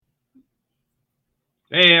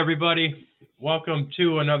Hey, everybody. Welcome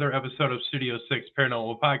to another episode of Studio 6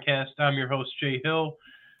 Paranormal Podcast. I'm your host, Jay Hill,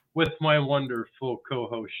 with my wonderful co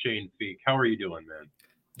host, Shane Feek. How are you doing, man?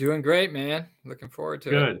 Doing great, man. Looking forward to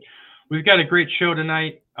it. Good. We've got a great show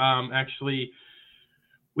tonight. Actually,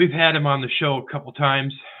 we've had him on the show a couple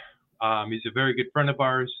times. He's a very good friend of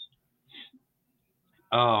ours.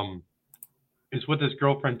 Is with his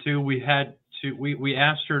girlfriend, too. We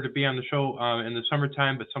asked her to be on the show in the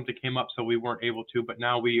summertime, but something came up, so we weren't able to. But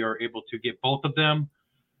now we are able to get both of them,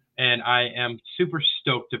 and I am super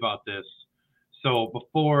stoked about this. So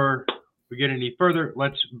before we get any further,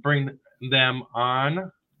 let's bring them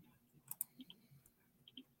on.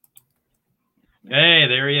 Hey,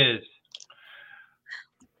 there he is.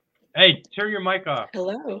 Hey, turn your mic off.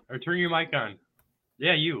 Hello. Or turn your mic on.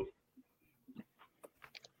 Yeah, you.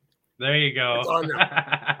 There you go.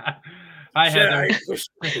 Hi, Heather.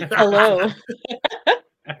 Hello.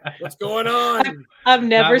 What's going on? I've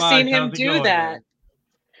never seen him do that.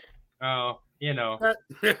 Man? Oh, you know.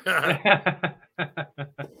 If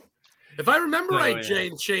I remember right, Jay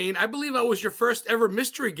and Shane, I believe I was your first ever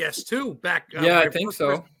mystery guest too. Back. Yeah, I think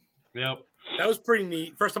so. Yep. That was pretty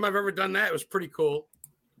neat. First time I've ever done that. It was pretty cool.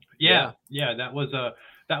 Yeah. That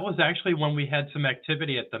was actually when we had some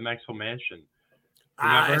activity at the Maxwell Mansion.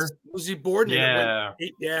 Remember? Was he bored? Yeah.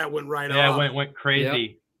 It went right off. Yeah, it went crazy.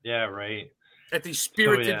 Yep. Yeah, right. At the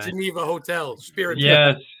Spirited Geneva Hotel. Spirited.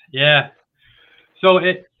 Yes, yeah. So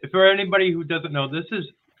for anybody who doesn't know, this is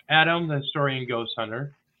Adam, the historian ghost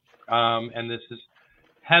hunter. And this is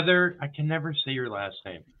Heather. I can never say your last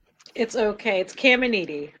name. It's okay. It's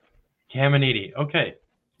Caminiti. Caminiti. Okay.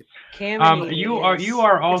 Caminiti. You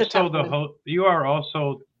are also the host. You are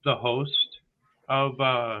also the host of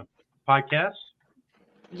podcast.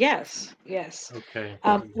 Yes. Okay.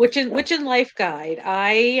 Witchin' Life Guide.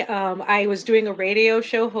 I was doing a radio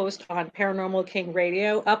show host on Paranormal King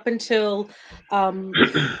Radio up until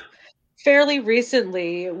fairly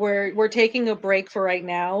recently. We're taking a break for right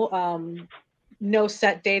now. No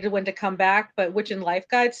set date of when to come back, but Witchin' Life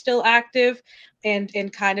Guide's still active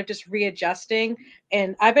and kind of just readjusting.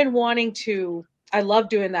 And I've been wanting to. I love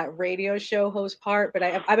doing that radio show host part, but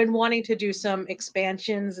I've been wanting to do some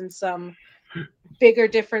expansions and some bigger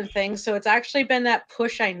different things, so it's actually been that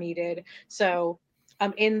push I needed. So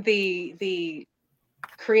I'm in the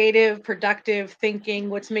creative, productive thinking,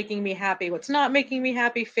 what's making me happy, what's not making me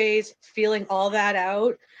happy phase, feeling all that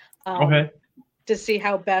out to see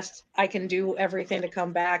how best I can do everything to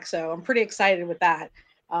come back. So I'm pretty excited with that,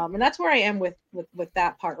 and that's where I am with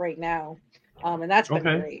that part right now, and that's been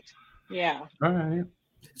great. Yeah. All right.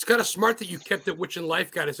 It's kind of smart that you kept it Witchin'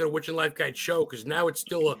 Life Guide instead of Witchin' Life Guide show, because now it's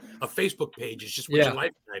still a Facebook page. It's just Witchin'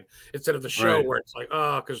 Life Guide instead of the show where it's like,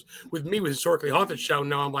 because with me with Historically Haunted show,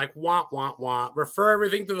 now I'm like, wah. Refer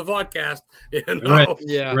everything to the vodcast. You know? Right.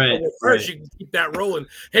 Yeah. Right. First, you can keep that rolling.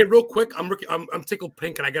 Hey, real quick, I'm tickled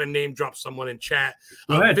pink, and I got to name drop someone in chat.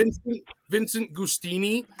 Vincent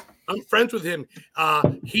Gustini. I'm friends with him.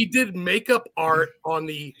 He did makeup art on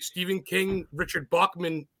the Stephen King, Richard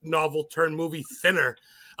Bachman novel turned movie Thinner.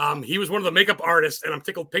 He was one of the makeup artists, and I'm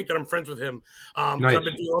tickled pink that I'm friends with him. Nice. I've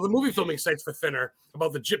been doing all the movie filming sites for Thinner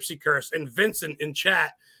about the Gypsy Curse. And Vincent in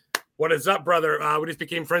chat, what is up, brother? We just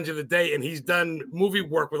became friends the other day, and he's done movie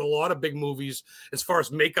work with a lot of big movies as far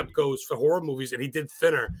as makeup goes for horror movies, and he did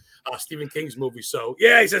Thinner, Stephen King's movie. So,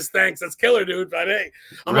 yeah, he says, thanks. That's killer, dude. But, hey,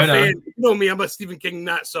 I'm a fan. You know me. I'm a Stephen King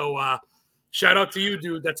nut. So, shout out to you,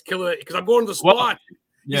 dude. That's killer. Because I'm going to the spot.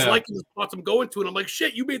 He's liking the spots I'm going to, and I'm like,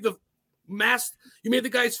 shit, you made the mask. You made the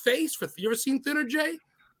guy's face for. You ever seen Thinner, Jay?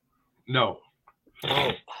 No.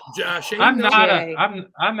 Oh, Shane,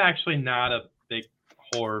 I'm actually not a big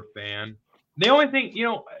horror fan. The only thing,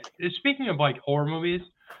 speaking of like horror movies,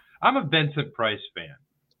 I'm a Vincent Price fan.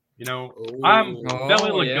 I'm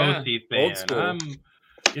Bela Lugosi fan.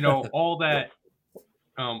 I'm, all that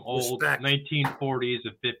old 1940s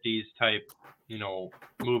and 50s type,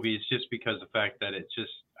 movies, just because of the fact that it's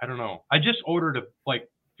just, I don't know. I just ordered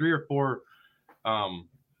 3 or 4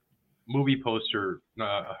 movie poster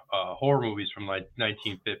horror movies from like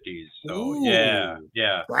 1950s. So ooh,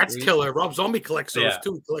 yeah. That's killer. Rob Zombie collects those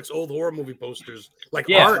too. He collects old horror movie posters, like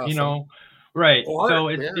art. Awesome. Right. Art, so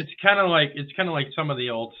it's kind of like some of the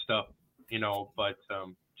old stuff, but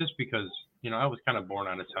just because I was kind of born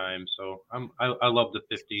out of time, so I love the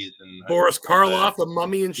 50s and Boris Karloff, the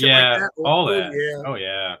Mummy and shit like that. All that. Yeah. Oh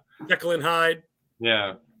yeah. Jekyll and Hyde.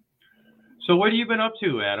 Yeah. So what have you been up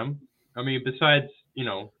to, Adam? I mean, besides,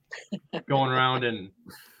 going around and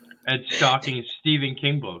stalking Stephen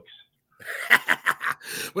King books.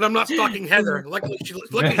 When I'm not stalking Heather, luckily she's in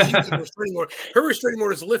the restraining order. Her restraining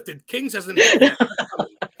order is lifted. King's hasn't.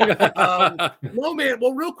 No, man.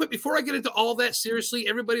 Well, real quick, before I get into all that, seriously,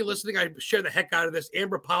 everybody listening, I share the heck out of this.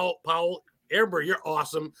 Amber Powell. Amber, you're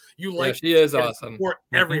awesome. You like she is awesome. For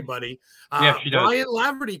everybody. Yeah, she does. Brian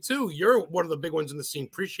Laverty, too. You're one of the big ones in the scene.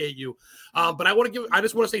 Appreciate you. But I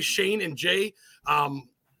just want to say Shane and Jay,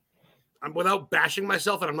 I'm without bashing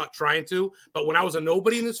myself, and I'm not trying to, but when I was a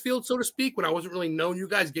nobody in this field, so to speak, when I wasn't really known, you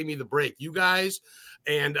guys gave me the break. You guys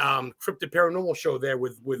and Cryptid Paranormal Show there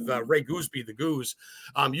with Ray Gooseby, the Goose.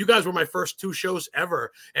 You guys were my first 2 shows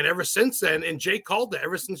ever. And ever since then, and Jay called that,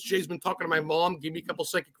 ever since Jay's been talking to my mom, gave me a couple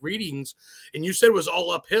psychic readings, and you said it was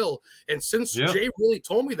all uphill. And since Jay really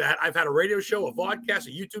told me that, I've had a radio show, a vodcast,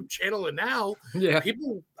 a YouTube channel, and now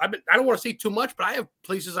people, I don't want to say too much, but I have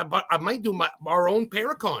places I might do our own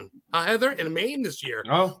Paracon, Heather, in Maine this year.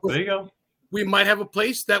 Oh, there you go. We might have a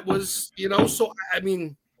place that was, so I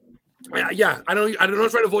mean, yeah, I don't know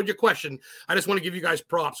try to avoid your question. I just want to give you guys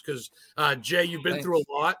props because Jay, you've been through a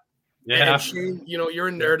lot. Yeah. And Shane, you're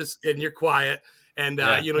a nerd and you're quiet. And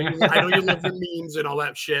I know you love your memes and all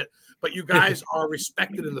that shit, but you guys are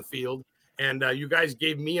respected in the field. And you guys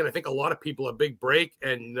gave me and I think a lot of people a big break,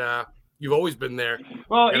 and you've always been there.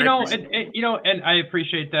 Well, and and I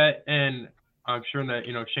appreciate that, and I'm sure that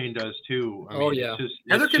Shane does too. I mean,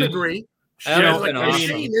 Heather can agree.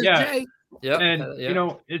 Shane is Jay. Yeah, and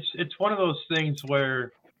it's one of those things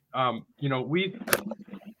where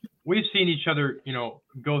we've seen each other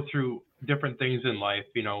go through different things in life.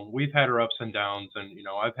 We've had our ups and downs, and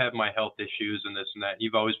I've had my health issues and this and that.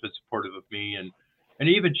 You've always been supportive of me, and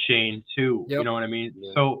even Shane too. You know what I mean?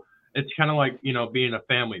 Yeah. So it's kind of like being a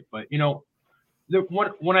family. But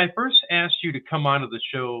when I first asked you to come onto the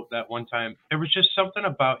show that one time, there was just something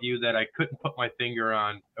about you that I couldn't put my finger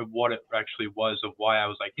on of what it actually was, of why I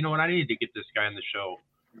was like, I needed to get this guy on the show.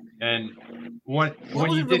 And when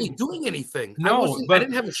you really doing anything, no, I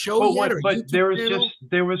didn't have a show yet. But there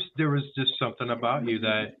was just something about you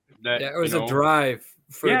that it was a drive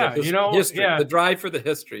for the history, the drive for the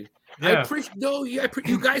history. Yeah. I appreciate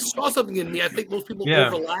you guys saw something in me. I think most people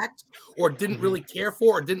overlapped or didn't really care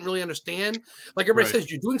for or didn't really understand. Like everybody says,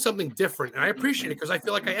 you're doing something different, and I appreciate it because I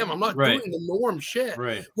feel like I am. I'm not doing the norm shit.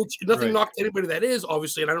 Right. Which nothing knocked anybody that is,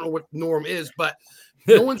 obviously, and I don't know what norm is, but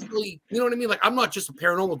no one's really, you know what I mean? Like I'm not just a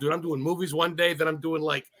paranormal dude. I'm doing movies one day, then I'm doing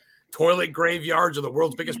like toilet graveyards or the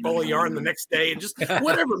world's biggest ball of yarn the next day, and just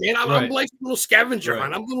whatever, man. I'm like a little scavenger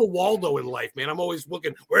hunt. I'm a little Waldo in life, man. I'm always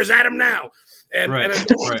looking, where's Adam now? And it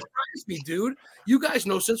surprised me, dude. You guys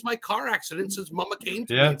know since my car accident, since Mama came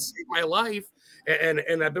to me and saved my life,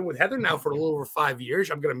 and I've been with Heather now for a little over 5 years.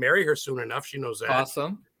 I'm going to marry her soon enough. She knows that.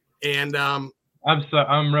 Awesome. And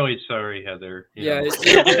I'm really sorry, Heather.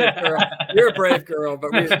 You're a brave girl,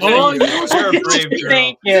 but you're a brave girl.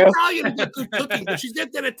 Thank you. Italian good cooking, but she's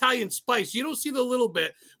got that Italian spice. You don't see the little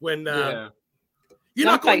bit when you're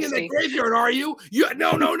not going in that graveyard, are you?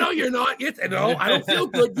 No, you're not. No, I don't feel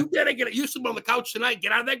good. You better get used to on the couch tonight.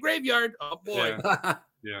 Get out of that graveyard. Oh boy.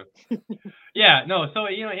 No. So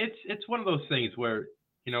it's one of those things where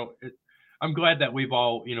I'm glad that we've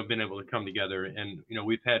all been able to come together, and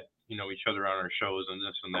we've had each other on our shows and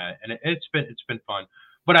this and that, and it's been fun.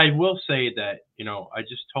 But I will say that I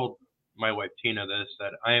just told my wife Tina this,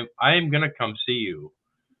 that I am gonna come see you.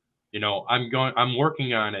 I'm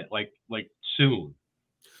working on it like soon.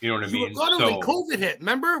 You know what I mean? You were when COVID hit.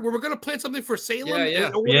 Remember, we were going to plan something for Salem.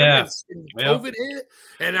 And COVID hit,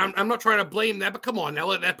 and I'm not trying to blame that, but come on,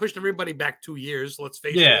 now that pushed everybody back 2 years. Let's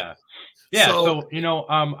face it. So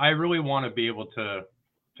I really want to be able to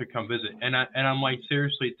come visit, and I'm like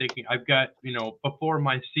seriously thinking I've got before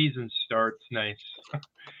my season starts.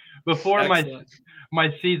 Before my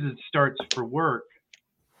season starts for work,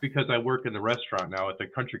 because I work in the restaurant now at the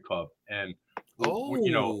country club, and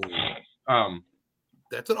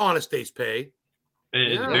that's an honest day's pay.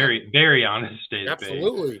 It is very, very honest day's pay.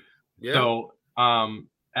 Absolutely. Yeah. So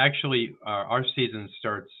actually our season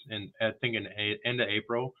starts in end of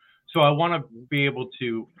April. So I want to be able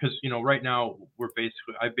to, because right now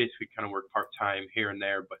I basically kind of work part-time here and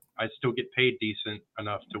there, but I still get paid decent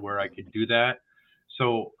enough to where I could do that.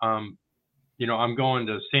 So I'm going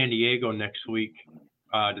to San Diego next week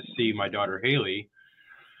to see my daughter Haley,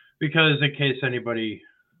 because in case anybody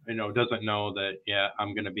doesn't know that,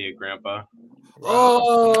 I'm going to be a grandpa.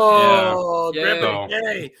 Oh, Grandpa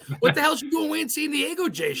Jay. What the hell's she doing in San Diego,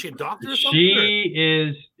 Jay? Is she a doctor or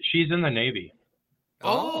something? She's in the Navy.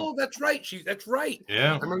 Oh, that's right. That's right.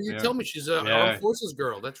 Yeah. I remember you telling me she's an armed forces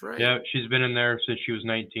girl. That's right. Yeah, she's been in there since she was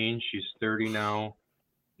 19. She's 30 now.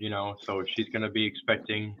 So she's going to be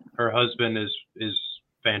expecting. Her husband is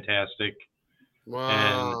fantastic.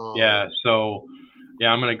 Wow. And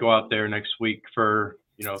I'm going to go out there next week for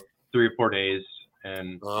 3 or 4 days,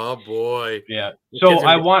 And oh boy, yeah. So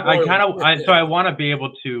I want to be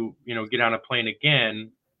able to, get on a plane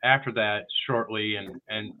again after that shortly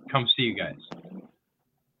and come see you guys.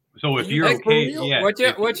 So if you're okay, yeah. What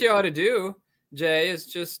you ought to do, Jay, is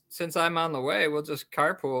just, since I'm on the way, we'll just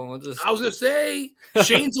carpool and we'll just. I was gonna say,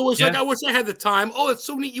 Shane's always like, I wish I had the time. Oh, it's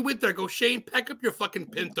so neat you went there. Go, Shane, pack up your fucking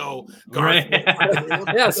Pinto. Right.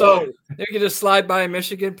 Yeah, so you can just slide by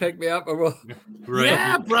Michigan, pick me up, and we'll. Right.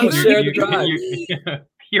 Yeah, brother. Share the drive.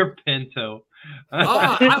 Your Pinto.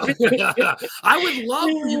 I would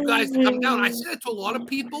love for you guys to come down. I say that to a lot of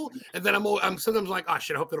people, and then I'm sometimes like, oh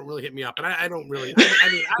shit, I hope they don't really hit me up. And I don't really. I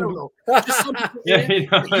mean, I don't know. Just some people, you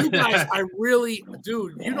guys, I really,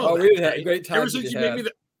 dude. You know, we've had a great time. Ever since you made me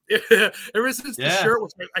the, ever since the shirt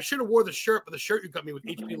was, I should have wore the shirt, but the shirt you got me with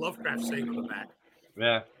H.P. Lovecraft saying on the back.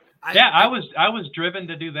 Yeah. I was driven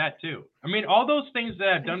to do that too. I mean, all those things that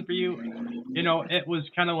I've done for you, it was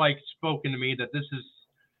kind of like spoken to me that this is.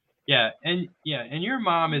 And your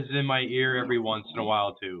mom is in my ear every once in a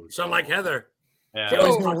while too. Sound like Heather. Yeah. She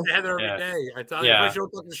always talks to Heather every day. I tell you, I wish she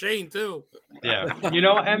would talk to Shane too. Yeah.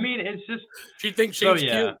 I mean, it's just she thinks Shane's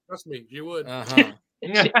cute. Trust me, she would.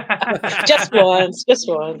 Just once. Just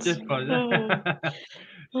once.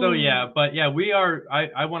 So but we are.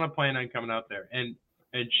 I want to plan on coming out there, and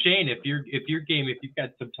Shane, if you're game, if you've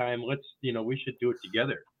got some time, let's we should do it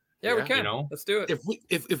together. Yeah, we can. Let's do it.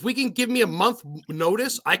 If we can give me a month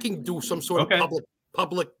notice, I can do some sort of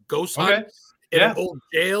public ghost hunt in an old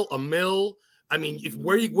jail, a mill. I mean,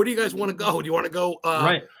 where do you guys want to go? Do you want to go?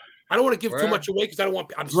 Right. I don't want to give too much away because I don't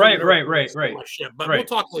want. I'm right. Shit, but we'll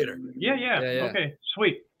talk later. Yeah. Okay,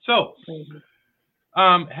 sweet. So,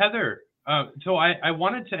 Heather, so I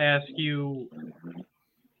wanted to ask you,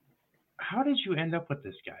 how did you end up with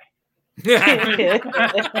this guy? Oh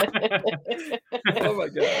my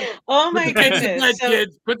god! Oh my goodness!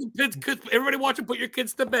 Kids. Put the kids. Everybody watching. Put your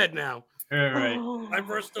kids to bed now. All right. My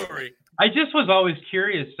first story. I just was always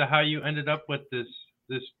curious to how you ended up with this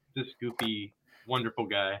goofy, wonderful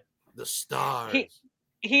guy. The stars.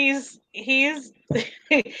 He's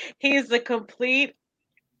the complete.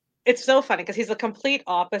 It's so funny because he's the complete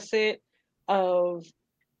opposite of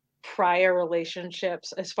prior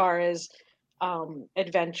relationships as far as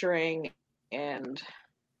adventuring and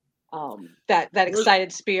that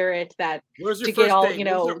excited spirit that to get all date?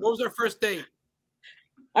 What was our first date?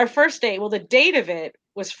 Our first date, well, the date of it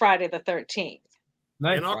was Friday the 13th.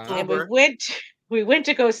 Nice. In October. And we went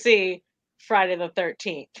to go see Friday the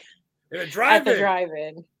 13th at the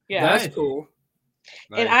drive-in. Yeah, that's cool.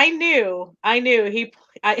 Nice. And I knew he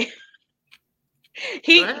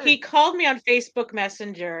called me on Facebook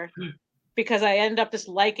Messenger because I ended up just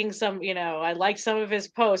liking I liked some of his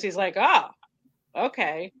posts. He's like, oh,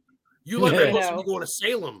 okay. You like my posts when you go to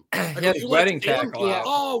Salem. His wedding tackle. Yeah.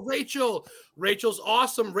 Oh, Rachel's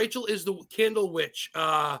awesome. Rachel is the candle witch.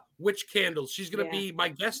 Witch candles. She's gonna be my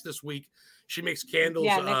guest this week. She makes candles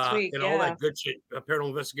next week, and all that good shit. Paranormal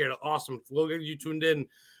investigator. Awesome. We'll get you tuned in.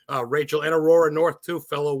 Rachel and Aurora North too,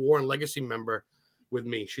 fellow Warren Legacy member with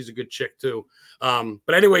me. She's a good chick too.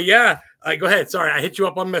 But anyway, go ahead. Sorry, I hit you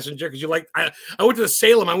up on Messenger because you like. I went to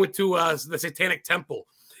Salem. I went to the Satanic Temple.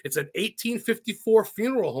 It's an 1854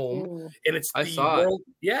 funeral home, and it's it's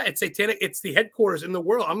satanic. It's the headquarters in the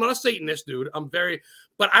world. I'm not a Satanist, dude.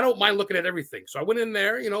 But I don't mind looking at everything. So I went in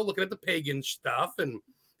there, looking at the pagan stuff and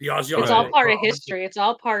the Aussie. It's all part of history. It's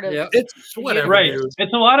all part of it's whatever. Right. Dude.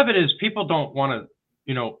 It's a lot of it is people don't want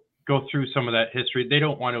to, go through some of that history. They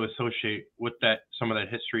don't want to associate with some of that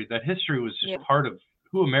history. That history was just part of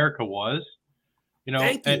who America was,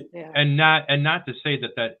 and not to say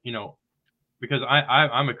that because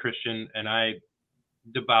I'm a Christian and I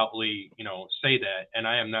devoutly, say that, and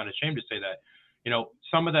I am not ashamed to say that,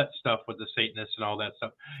 some of that stuff with the Satanists and all that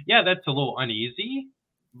stuff. Yeah, that's a little uneasy,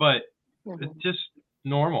 but it's just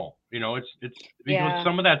normal. It's because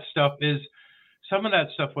some of that stuff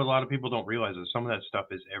what a lot of people don't realize is some of that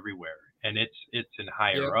stuff is everywhere, and it's in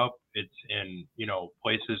higher up. It's in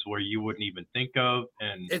places where you wouldn't even think of,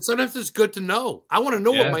 and sometimes it's good to know. I want to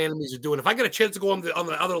know what my enemies are doing. If I get a chance to go on the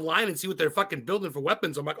other line and see what they're fucking building for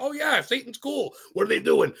weapons, I'm like, oh yeah, Satan's cool. What are they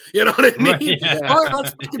doing? You know what I mean? Right, yeah. All right,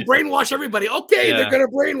 let's fucking brainwash everybody. Okay, they're gonna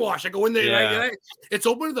brainwash. I go in there. Yeah. It's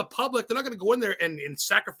open to the public. They're not gonna go in there and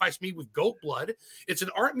sacrifice me with goat blood. It's an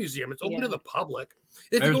art museum. It's open to the public.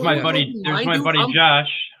 There's my buddy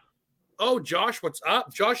Josh. Oh, Josh, what's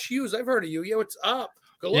up? Josh Hughes, I've heard of you. Yeah, what's up?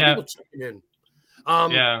 Got a lot of people checking in.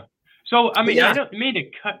 So I mean, I don't mean to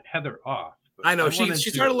cut Heather off. I know she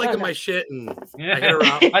started liking my shit, and I hit her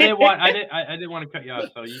up. I didn't want to cut you off.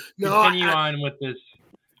 So you continue on with this.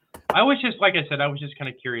 I was just, like I said, I was just kind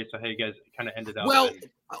of curious how you guys kind of ended up. Well,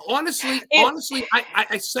 honestly,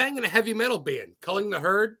 I sang in a heavy metal band, Culling the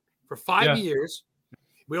Herd, for 5 years.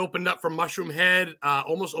 We opened up for Mushroom Head,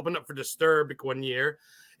 almost opened up for Disturbed 1 year.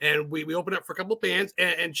 And we opened up for a couple of bands.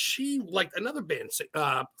 And she liked another band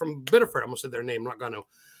from Biddeford. I almost said their name, not going to.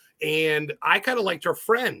 And I kind of liked her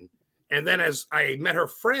friend. And then as I met her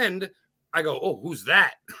friend, I go, oh, who's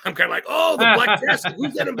that? I'm kind of like, oh, the Black Dress.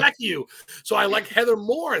 Who's getting back to you? So I like Heather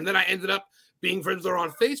more. And then I ended up being friends with her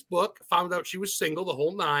on Facebook, found out she was single, the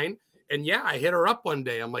whole nine. And yeah, I hit her up one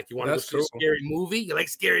day. I'm like, you want to go see a scary movie? You like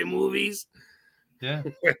scary movies? Yeah.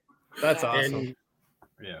 That's awesome. And,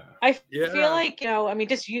 I feel like,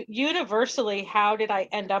 just universally, how did I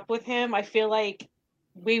end up with him? I feel like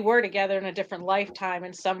we were together in a different lifetime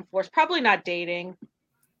in some force. Probably not dating.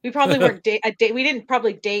 We probably weren't we didn't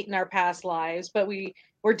probably date in our past lives, but we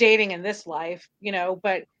were dating in this life,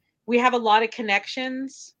 but we have a lot of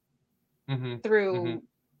connections through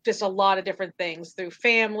just a lot of different things, through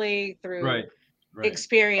family, through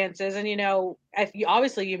experiences. And,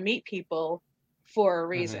 obviously you meet people for a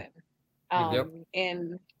reason.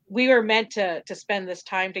 And we were meant to spend this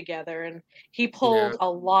time together, and he pulled a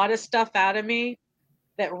lot of stuff out of me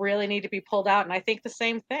that really need to be pulled out. And I think the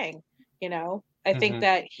same thing, I think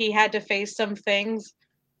that he had to face some things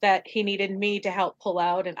that he needed me to help pull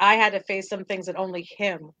out. And I had to face some things that only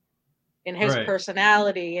him and his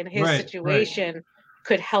personality and his situation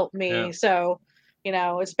could help me. Yeah. So,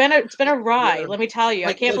 it's been a ride. Let me tell you,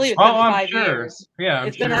 I can't believe it's been 5 years. Yeah,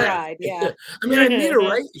 it's been a ride. Yeah. I mean, I meet her,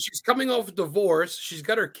 right? She's coming off a divorce. She's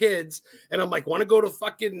got her kids, and I'm like, want to go to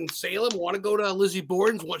fucking Salem? Want to go to Lizzie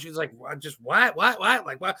Borden's? She's like, what?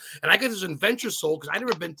 Like, what? And I got this adventure soul because I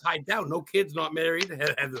never been tied down. No kids, not married.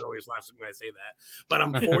 Heather always laughs when I say that. But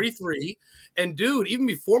I'm 43, and dude, even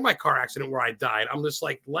before my car accident where I died, I'm just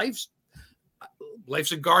like, life's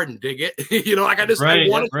a garden. Dig it? I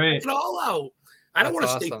want to take it all out. I don't want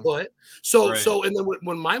to stay put. So, and then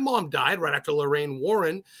when my mom died, right after Lorraine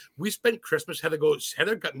Warren, we spent Christmas. Heather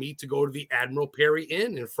got me to go to the Admiral Perry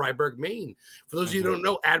Inn in Freiburg, Maine. For those of you who don't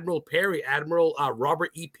know, Admiral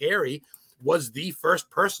Robert E. Perry was the first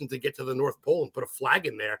person to get to the North Pole and put a flag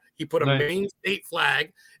in there. He put a Maine state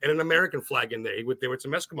flag and an American flag in there. There were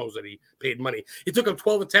some Eskimos that he paid money. It took him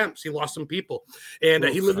 12 attempts. He lost some people. And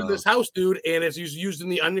he lived in this house, dude, and it's used in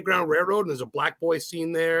the Underground Railroad, and there's a black boy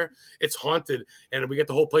scene there. It's haunted, and we get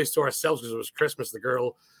the whole place to ourselves because it was Christmas. The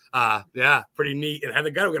girl, pretty neat. And we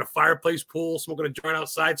got a fireplace, pool, smoking a joint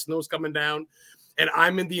outside, snow's coming down. And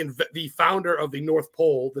I'm in the founder of the North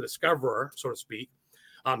Pole, the discoverer, so to speak.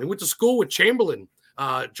 He went to school with Chamberlain,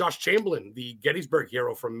 Josh Chamberlain, the Gettysburg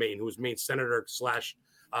hero from Maine, who was Maine's senator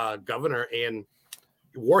 / governor and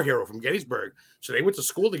war hero from Gettysburg. So they went to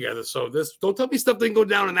school together. So don't tell me stuff didn't go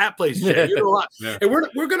down in that place. Jay. You know what? And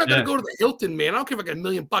we're gonna go to the Hilton, man. I don't care if I got $1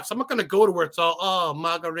 million. I'm not gonna go to where it's all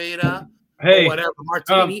margarita. Hey, whatever,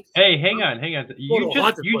 martini. Hey, hang on.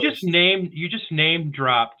 You just name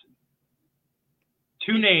dropped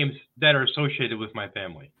 2 names that are associated with my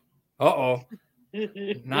family.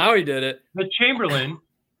 Now he did it. The Chamberlain,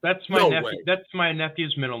 that's my nephew. That's my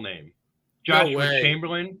nephew's middle name, Joshua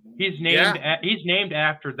Chamberlain. He's named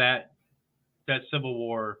after that Civil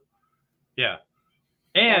War. Yeah,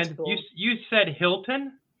 and cool. you said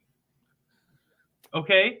Hilton.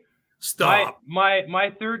 Okay, stop.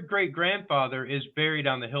 My third great grandfather is buried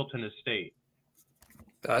on the Hilton estate.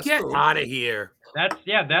 Get out of here. That's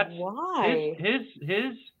why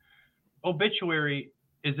his obituary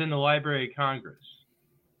is in the Library of Congress.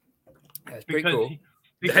 That's pretty cool.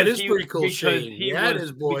 That is pretty cool, Shane. That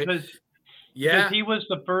is, boy. Because he was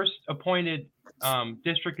the first appointed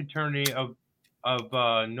district attorney of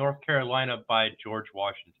North Carolina by George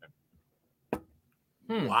Washington.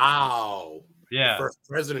 Wow. Yeah. The first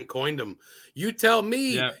president coined him. You tell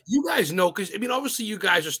me. Yeah. You guys know, because, obviously you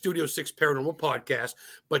guys are Studio 6 Paranormal Podcast,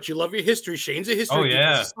 but you love your history. Shane's a history geek.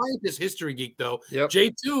 He's a scientist history geek, though. Yep.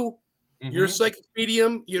 Jay, too. You're a psychic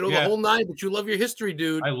medium, the whole nine, but you love your history,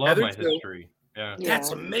 dude. I love my history. Yeah.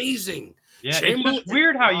 That's amazing. Yeah, it's just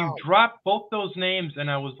weird how you dropped both those names,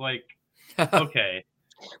 and I was like, okay.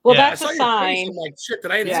 Well, that's a sign. I'm like, shit,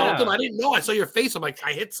 did I hit something? I didn't know. I saw your face. I'm like,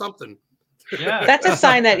 I hit something. Yeah. That's a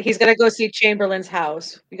sign that he's going to go see Chamberlain's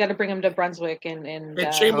house. We got to bring him to Brunswick. And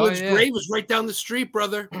Chamberlain's grave is right down the street,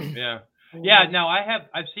 brother. Yeah. Yeah, now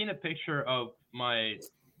I've seen a picture of my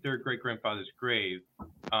third great grandfather's grave,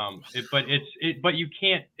 but you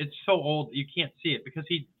can't. It's so old you can't see it because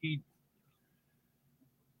he.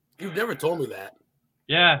 You've never told me that.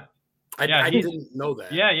 Yeah, I didn't know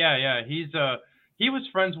that. Yeah. He was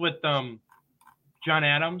friends with John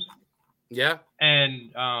Adams. Yeah,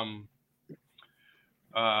 and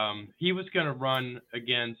he was going to run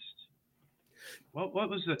against what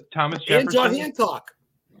was it? Thomas And Jefferson. John Hancock.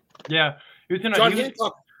 Yeah, he was going to. John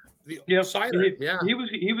Hancock. Yeah, Siren. He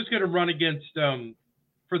was going to run against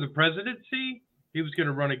for the presidency. He was going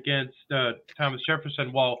to run against Thomas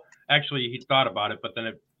Jefferson. Well, actually, he thought about it, but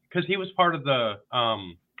then because he was part of the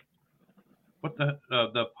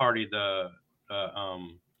the party,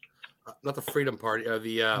 not the Freedom Party.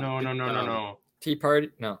 No. Tea Party?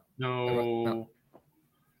 No.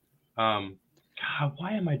 God,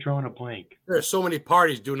 why am I drawing a blank? There's so many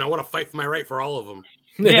parties, dude. And I want to fight for my right for all of them.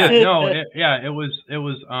 Yeah, no, it was.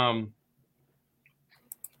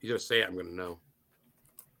 You just say it, I'm gonna know.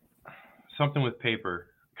 Something with paper.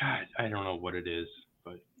 God, I don't know what it is,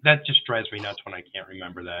 but that just drives me nuts when I can't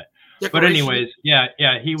remember that. But anyways, yeah,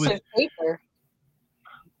 he was. Paper.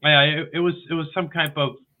 Yeah, it was some kind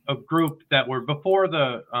of group that were before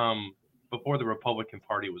the Republican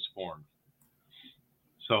Party was formed.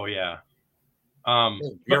 So yeah.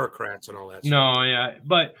 Bureaucrats and all that. No, stuff. Yeah,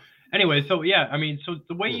 but anyway, so yeah, I mean, so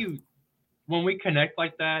the way when we connect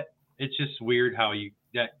like that, it's just weird how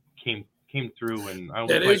that came through, and I was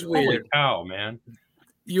that like, is weird. Holy cow, man!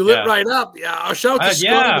 You lit right up. Yeah, I'll shout out to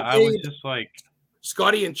Scotty McCabe. I was just like,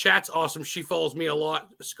 Scotty in chat's awesome. She follows me a lot.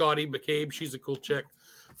 Scotty McCabe, she's a cool chick.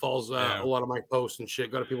 Follows a lot of my posts and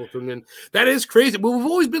shit. Got people tuning in. That is crazy. But we've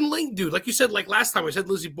always been linked, dude. Like you said, like last time, I said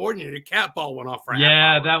Lizzie Borden, your cat ball went off for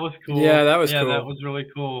that was cool. Yeah, that was cool. That was really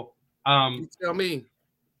cool. You tell me.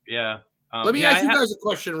 Yeah. Let me ask you guys a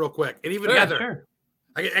question real quick. And even Heather. Sure.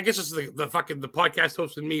 I guess it's the podcast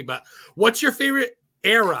host and me, but what's your favorite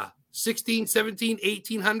era? 16, 17,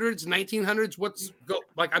 1800s, 1900s?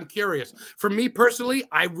 I'm curious. For me personally,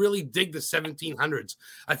 I really dig the 1700s.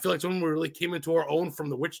 I feel like when we really came into our own from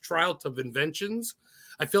the witch trial to inventions,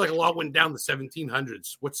 I feel like a lot went down the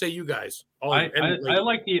 1700s. What say you guys? I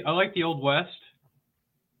like the Old West.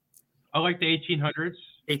 I like the 1800s.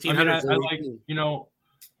 1800s. I like,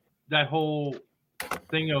 that whole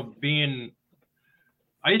thing of being.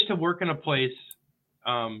 I used to work in a place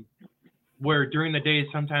where during the day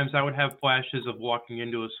sometimes I would have flashes of walking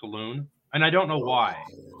into a saloon, and I don't know why.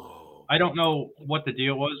 I don't know what the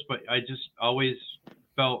deal was, but I just always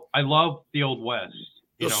felt I love the Old West.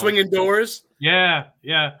 The swinging doors. Yeah.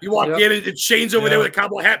 You walk in and Shane's over there with a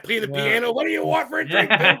cowboy hat playing the piano. What do you want for a drink?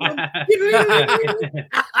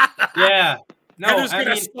 Yeah. No, Heather's got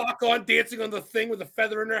a sock on, dancing on the thing with a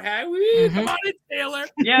feather in her hat. Come on in, Taylor.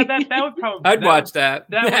 Yeah, that would probably. I'd watch that.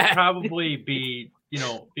 That would probably be,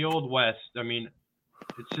 the Old West. I mean,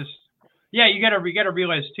 it's just, you gotta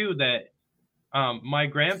realize too that my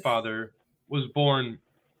grandfather was born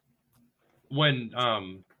when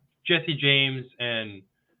Jesse James and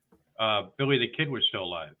Billy the Kid were still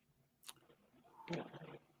alive.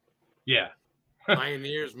 Yeah.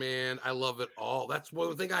 Pioneers, man. I love it all. That's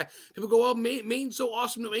one thing people go, oh, Maine's so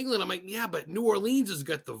awesome, New England. I'm like, yeah, but New Orleans has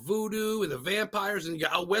got the voodoo and the vampires, and you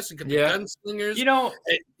got out west and got the gunslingers.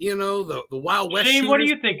 The Wild West. Shane, what do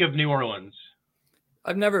you think of New Orleans?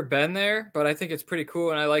 I've never been there, but I think it's pretty cool,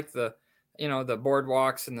 and I like the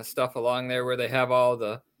boardwalks and the stuff along there where they have all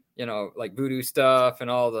the like voodoo stuff and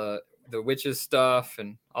all the witches stuff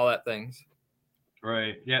and all that things.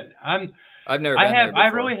 Right. Yeah. I've never been there before. I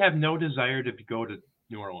really have no desire to go to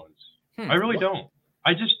New Orleans. I really don't.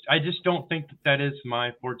 I just don't think that is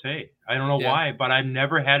my forte. I don't know why, but I've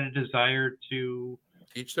never had a desire to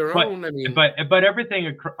each their own. I mean, but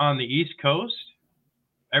everything on the East Coast,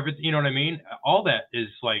 everything, you know what I mean? All that is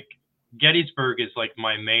like Gettysburg is like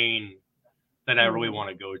my main that I really want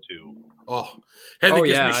to go to. Heather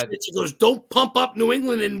gives me shit. She goes, don't pump up New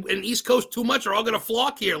England and East Coast too much, or all going to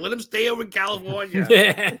flock here. Let them stay over in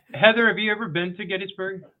California. Heather, have you ever been to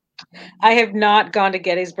Gettysburg? I have not gone to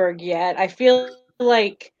Gettysburg yet. I feel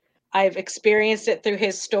like I've experienced it through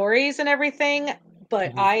his stories and everything,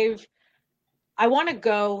 but I want to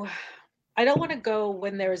go. I don't want to go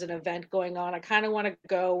when there's an event going on. I kind of want to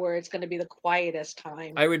go where it's going to be the quietest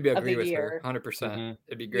time. I would agree with her 100%.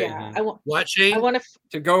 It'd be great. Yeah, I want. What, Shane? I want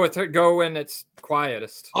to go with her. Go when it's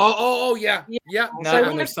quietest. Yeah. Not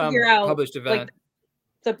when there's some published event. Like,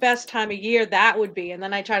 the best time of year that would be, and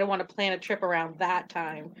then I try to want to plan a trip around that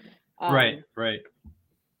time. Right.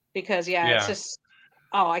 Because it's just,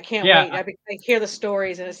 I can't wait. I hear the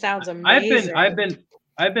stories and it sounds amazing.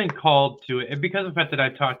 I've been called to it because of the fact that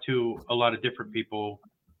I've talked to a lot of different people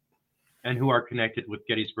and who are connected with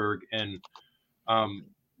Gettysburg. And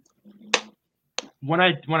when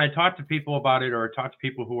I talk to people about it, or talk to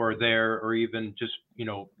people who are there, or even just,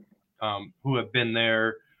 who have been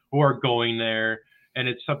there, who are going there, and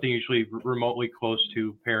it's something usually remotely close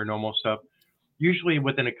to paranormal stuff, usually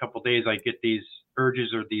within a couple of days, I get these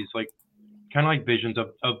urges or these like kind of like visions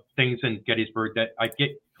of things in Gettysburg that I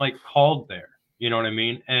get like called there. You know what I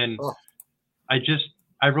mean? And I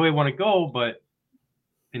really want to go, but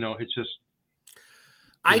it's just.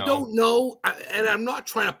 I don't know, and I'm not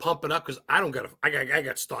trying to pump it up because I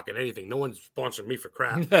got stock in anything. No one's sponsoring me for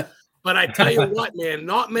crap. But I tell you what, man,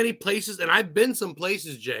 not many places, and I've been some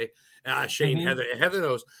places, Jay, Shane, Heather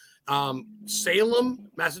knows.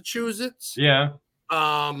 Salem, Massachusetts. Yeah.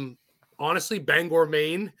 Honestly, Bangor,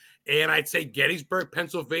 Maine, and I'd say Gettysburg,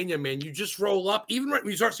 Pennsylvania, man. You just roll up, even when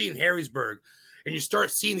you start seeing Harrisburg, and you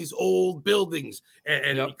start seeing these old buildings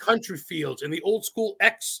and country fields and the old school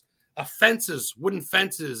fences, wooden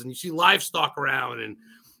fences, and you see livestock around and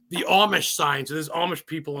the Amish signs, and there's Amish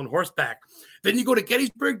people on horseback. Then you go to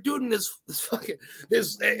Gettysburg, dude, and oh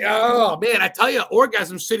man, I tell you,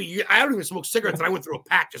 Orgasm City. I don't even smoke cigarettes, and I went through a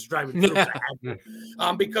pack just driving through.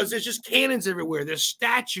 Because there's just cannons everywhere. There's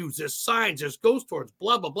statues, there's signs, there's ghost tours,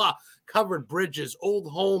 blah blah blah. Covered bridges,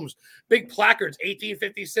 old homes, big placards,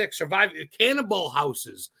 1856, survived cannonball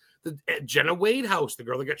houses. The Jenna Wade house, the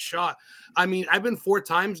girl that got shot. I mean, I've been 4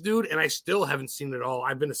 times, dude, and I still haven't seen it all.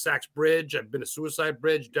 I've been to Sachs Bridge. I've been to Suicide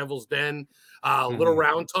Bridge, Devil's Den, Little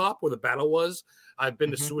Round Top, where the battle was. I've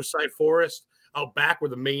been to Suicide Forest, out back where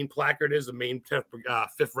the main placard is, the main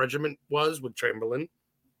 5th Regiment was with Chamberlain.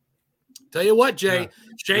 Tell you what, Jay,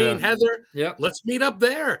 Shane, Heather, let's meet up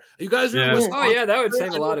there. You guys are that would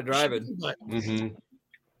save a lot of driving.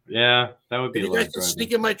 Yeah, that would be. You guys just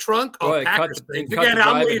sneak in my trunk. Oh, Packers thing.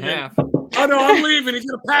 I'm leaving. Oh no, I'm leaving. He's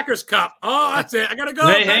got a Packers cup. Oh, that's it. I gotta go.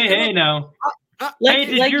 Hey, now.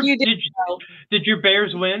 Did your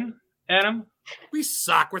Bears win, Adam? We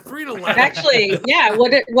suck. We're 3-11. Actually, yeah.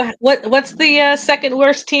 What's the second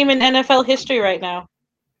worst team in NFL history right now?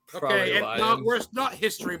 Okay, and not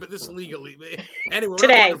history, but this legally. Anyway,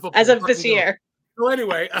 today, as of this year. So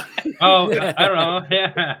anyway. I don't know.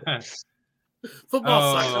 Yeah.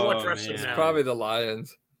 Football sucks. I watch wrestling now. It's probably the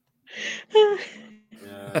Lions.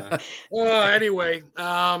 Anyway.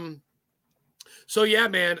 So yeah,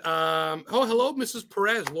 man. Hello, Mrs.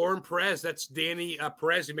 Perez, Lauren Perez. That's Danny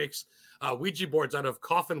Perez. He makes Ouija boards out of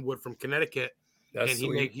coffin wood from Connecticut. That's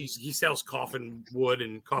sweet. He sells coffin wood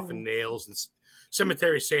and coffin nails and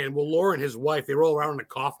cemetery sand. Well, Lauren, his wife, they roll around in a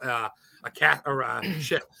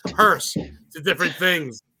hearse to different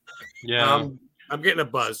things. Yeah. I'm getting a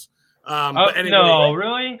buzz. But anyway, no,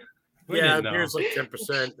 really? Yeah, beer's like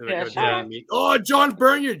 10%. Oh, John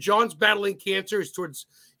Bernier. John's battling cancer.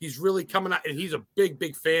 He's really coming out, and he's a big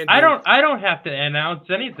fan. Dude. I don't have to announce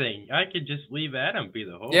anything. I could just leave Adam be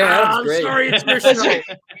the host. Yeah, I'm great. sorry, it's your show.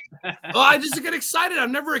 I just get excited.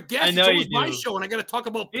 I'm never a guest. I know it's always my show, and I got to talk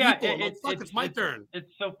about people. It's my turn.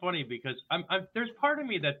 It's so funny because there's part of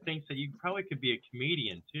me that thinks that you probably could be a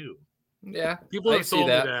comedian too. Yeah, people have told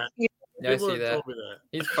me that. Yeah, I see that.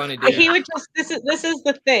 He's funny. Dude. He would just. This is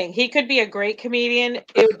the thing. He could be a great comedian.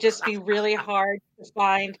 It would just be really hard to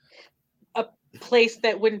find a place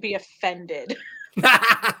that wouldn't be offended.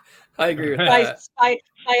 I agree with that. By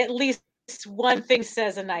at least one thing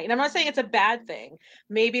says a night. And I'm not saying it's a bad thing.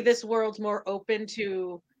 Maybe this world's more open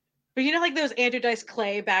to. But like those Andrew Dice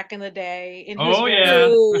Clay back in the day. So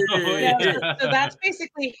that's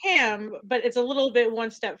basically him, but it's a little bit one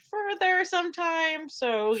step further sometimes.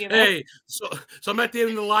 So Hey, so I'm at the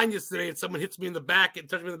end of the line yesterday, and someone hits me in the back and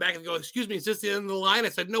touches me in the back and goes, "Excuse me, is this the end of the line?" I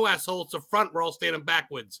said, "No, asshole, it's the front. We're all standing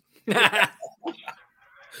backwards."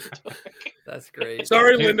 That's great.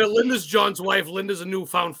 Sorry, Linda. Linda's John's wife. Linda's a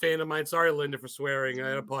newfound fan of mine. Sorry, Linda, for swearing. I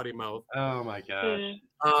had a potty mouth. Oh my gosh.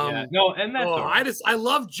 No, and that's right. I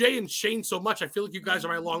love Jay and Shane so much. I feel like you guys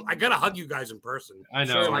are I gotta hug you guys in person. I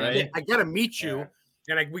know, right? I gotta meet you,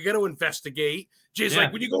 and we gotta investigate. Jay's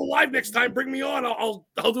like, when you go live next time, bring me on. I'll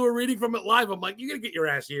do a reading from it live. I'm like, you gotta get your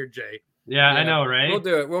ass here, Jay. Yeah, I know, right? We'll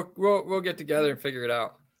do it. We'll get together and figure it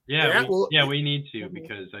out. We need to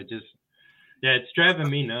because it's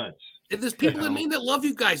driving me nuts. There's people in Maine that love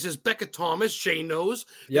you guys. There's Becca Thomas, Shane knows.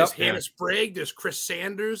 There's Hannah Sprague. There's Chris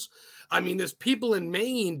Sanders. I mean, there's people in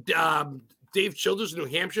Maine. Dave Childers in New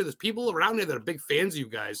Hampshire. There's people around there that are big fans of you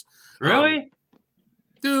guys. Really?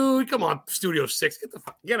 Dude, come on, Studio 6.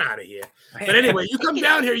 Get out of here. But anyway, you come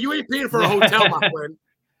down here. You ain't paying for a hotel, my friend.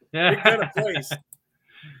 Big kind of place.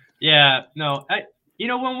 Yeah. No.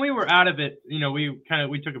 When we were out of it,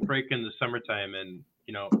 we took a break in the summertime, and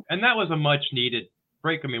and that was a much needed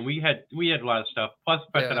break. I mean, we had a lot of stuff. Plus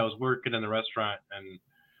the fact that I was working in the restaurant, and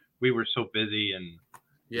we were so busy, and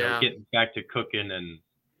getting back to cooking, and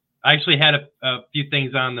I actually had a few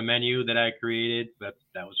things on the menu that I created. That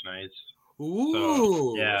was nice.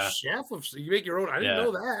 Ooh, chef! You make your own. I didn't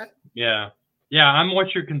know that. Yeah. I'm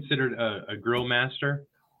what you're considered a grill master.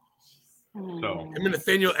 So him and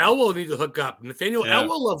Nathaniel Elwell need to hook up. Nathaniel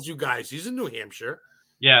Elwell loves you guys. He's in New Hampshire.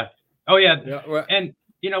 Yeah. Oh yeah. Well, and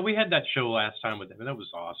we had that show last time with him, and that was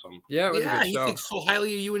awesome. Yeah, it was a good he show. thinks so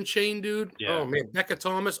highly of you and Shane, dude. Yeah. Oh man, Becca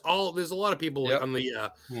Thomas. There's a lot of people on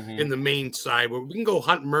the Mm-hmm. in the main side where we can go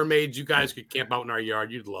hunt mermaids. You guys could camp out in our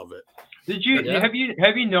yard. You'd love it. Did you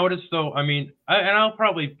have you noticed though? I mean, and I'll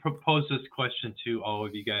probably propose this question to all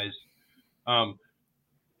of you guys.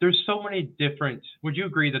 There's so many different. Would you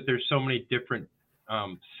agree that there's so many different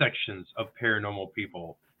sections of paranormal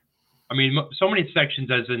people? I mean, so many sections,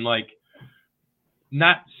 as in like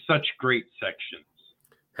not such great sections.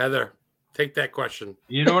 Heather, take that question.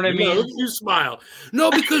 You know what I mean? You smile. No,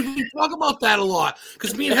 because we talk about that a lot.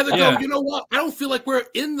 Because me and Heather go, you know what? I don't feel like we're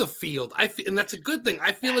in the field. And that's a good thing.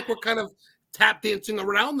 I feel like we're kind of tap dancing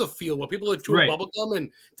around the field while people are chewing bubblegum and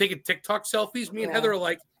taking TikTok selfies. Me and Heather are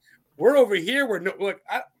like, we're over here.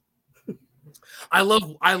 I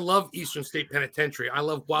love Eastern State Penitentiary. I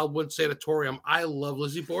love Wildwood Sanatorium. I love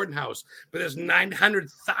Lizzie Borden House. But there's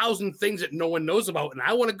 900,000 things that no one knows about, and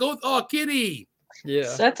I want to go. Oh, kitty. Yeah.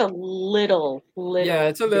 So that's a little. Yeah,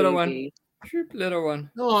 it's a little one. Little one.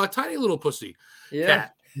 Oh, a tiny little pussy. Yeah.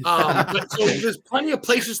 Cat. But so there's plenty of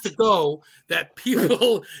places to go that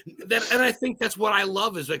people and I think that's what I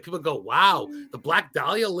love is like people go, wow, the Black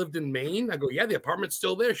Dahlia lived in Maine. I go, yeah, the apartment's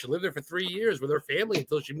still there. She lived there for 3 years with her family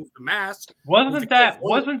until she moved to Mass. Wasn't that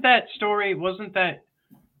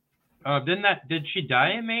did she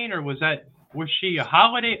die in Maine, or was she a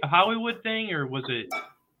Hollywood thing, or was it?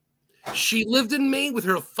 She lived in Maine with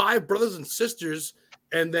her 5 brothers and sisters.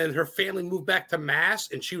 And then her family moved back to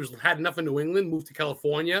Mass, and she had enough in New England, moved to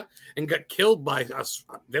California, and got killed by us.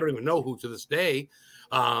 They don't even know who to this day.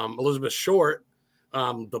 Elizabeth Short,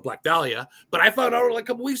 the Black Dahlia. But I found out like a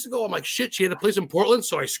couple weeks ago. I'm like, shit, she had a place in Portland.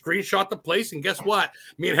 So I screenshot the place, and guess what?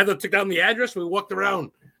 Me and Heather took down the address, and we walked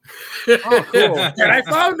around. Oh, cool. And I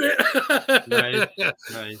found it. Nice.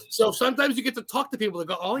 So sometimes you get to talk to people that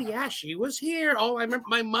go, oh, yeah, she was here. Oh, I remember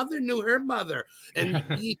my mother knew her mother. And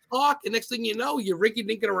you talk, and next thing you know, you're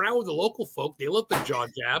rinky-dinking around with the local folk. They look the jaw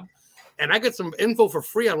jab. And I get some info for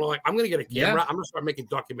free. I'm like, I'm going to get a camera. I'm going to start making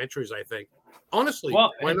documentaries, I think. Honestly.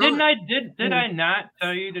 Well, did I not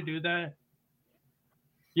tell you to do that?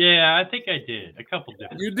 Yeah, I think I did. A couple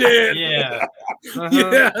different. You did. Yeah.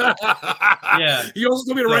 Yeah. You also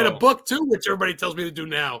told me to write a book too, which everybody tells me to do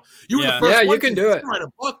now. You were the first one you can do it. Write a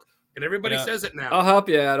book, and everybody says it now. I'll help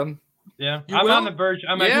you, Adam. Yeah, I'm on the verge.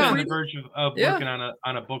 I'm actually on the verge of working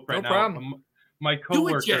on a book right now. Problem. My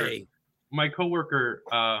coworker,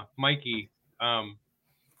 Mikey,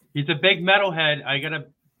 he's a big metalhead. I gotta,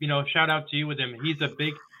 shout out to you with him. He's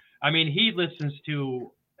he listens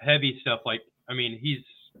to heavy stuff.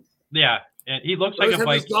 And he looks like a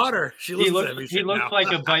Viking. Daughter. He looks like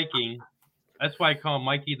a Viking. That's why I call him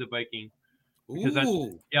Mikey the Viking. Because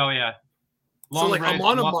Ooh. Long red, I'm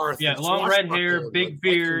on a Martha. Yeah, long red hair, big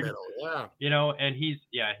beard. Yeah. And he's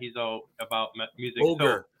all about music.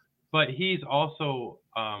 Ogre. So, but he's also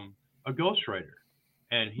a ghostwriter,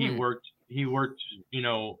 and he worked, in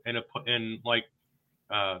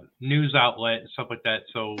news outlet and stuff like that.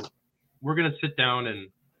 So we're gonna sit down and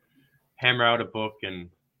hammer out a book,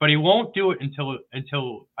 but he won't do it until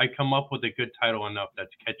I come up with a good title enough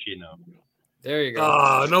that's catchy enough. There you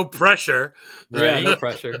go. No pressure. Right? Yeah, no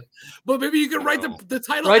pressure. But maybe you can write the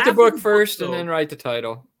title. Write the book first and then write the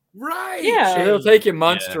title. Right. Yeah. So it'll take you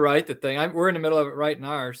months to write the thing. We're in the middle of it right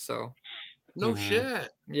now, so. No shit.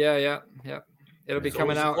 Yeah. It'll be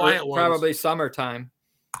coming out probably summertime.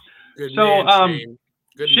 Good so, man,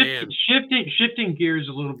 good man. Shifting gears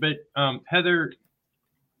a little bit, Heather,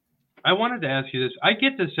 I wanted to ask you this. I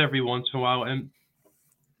get this every once in a while, and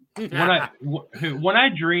when I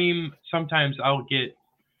dream, sometimes I'll get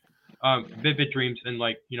vivid dreams and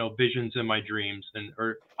visions in my dreams,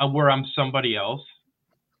 or where I'm somebody else,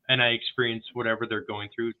 and I experience whatever they're going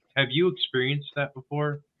through. Have you experienced that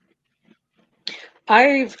before?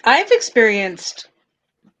 I've experienced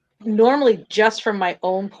normally just from my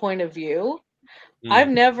own point of view. I've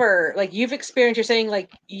never you've experienced. You're saying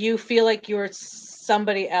you feel like you're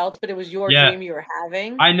somebody else, but it was your dream you were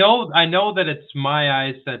having. I know that it's my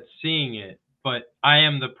eyes that's seeing it, but I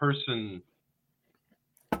am the person.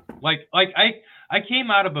 I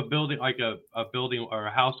came out of a building, a building or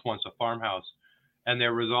a house once, a farmhouse, and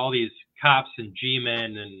there was all these cops and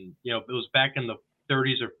G-men, and it was back in the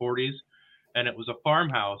 30s or 40s, and it was a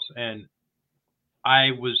farmhouse, and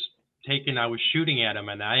I was shooting at him,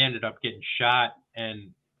 and I ended up getting shot,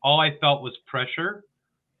 and all I felt was pressure.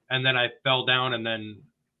 And then I fell down, and then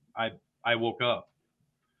I woke up.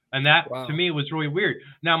 And that, to me, was really weird.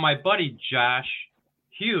 Now, my buddy Josh,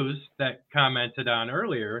 Hughes that commented on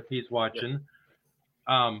earlier, he's watching.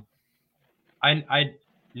 I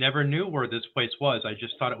never knew where this place was. I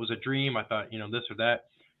just thought it was a dream. I thought, this or that.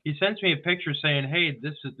 He sends me a picture saying, "Hey,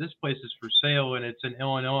 this place is for sale and it's in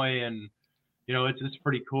Illinois and it's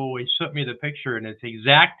pretty cool." He sent me the picture and it's the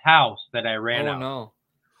exact house that I ran out. No.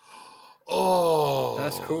 Oh,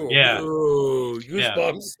 that's cool. Yeah. Ooh,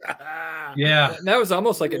 goosebumps. Yeah. That was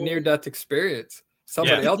almost like a near-death experience.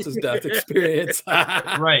 Somebody else's death experience.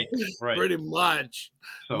 Right. Pretty much.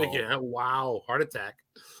 So, wow, heart attack.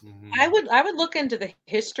 Mm-hmm. I would look into the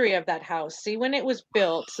history of that house, see when it was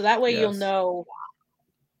built, so that way you'll know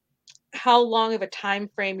how long of a time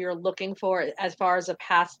frame you're looking for as far as a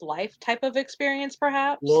past life type of experience,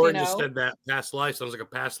 perhaps. Lauren just said that past life sounds like a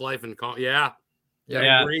past life, and I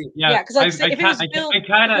agree. Yeah, because if it was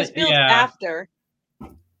built after.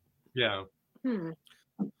 Yeah.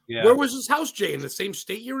 Yeah. Where was this house, Jay? In the same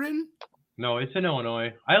state you're in? No, it's in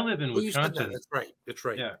Illinois. I live in Wisconsin. That's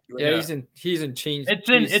right. Yeah, he's in Cheese.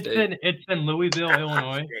 It's in Louisville,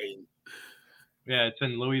 Illinois. Yeah, it's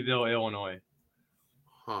in Louisville, Illinois.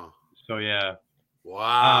 Huh. So yeah.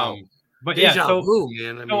 Wow. But man.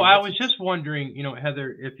 I was just wondering,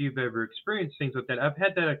 Heather, if you've ever experienced things like that. I've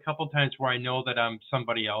had that a couple times where I know that I'm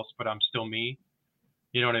somebody else, but I'm still me.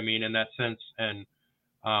 You know what I mean? In that sense. And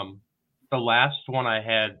the last one I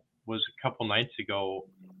had was a couple nights ago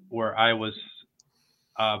where I was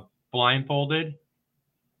blindfolded.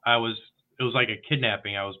 It was like a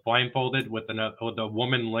kidnapping. I was blindfolded with a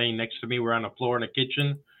woman laying next to me. We're on the floor in the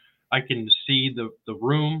kitchen. I can see the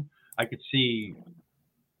room. I could see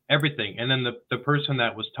everything. And then the person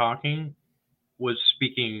that was talking was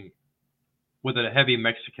speaking with a heavy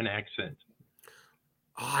Mexican accent.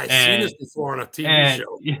 Oh, I've seen this before on a TV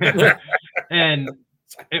show. Yeah, and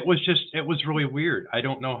it was really weird. I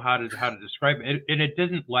don't know how to describe it. And it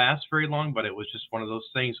didn't last very long, but it was just one of those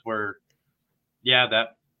things where,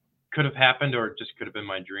 that could have happened or it just could have been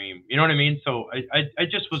my dream. You know what I mean? So I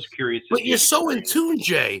just was curious. But you're so in tune,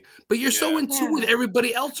 Jay. But you're so in tune with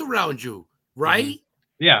everybody else around you, right? Mm-hmm.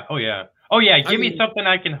 Yeah. Oh yeah. Give me something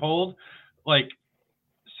I can hold. Like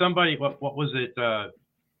somebody, what was it?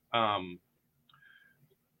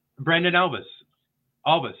 Brandon Elvis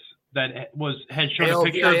that had shown a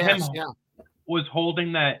picture of him was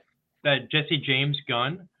holding that Jesse James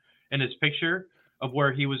gun in his picture of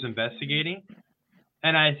where he was investigating.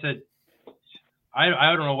 And I said,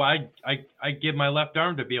 I don't know why I give my left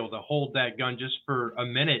arm to be able to hold that gun just for a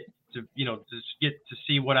minute to just get to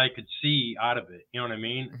see what I could see out of it. You know what I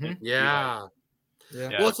mean? Mm-hmm. Yeah.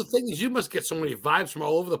 Well, it's the thing is, you must get so many vibes from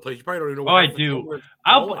all over the place. You probably don't even know. Oh, I do.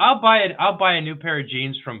 I'll buy a new pair of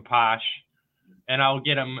jeans from Posh, and I'll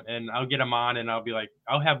get them on, and I'll be like,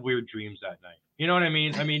 I'll have weird dreams that night. You know what I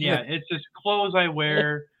mean? It's just clothes I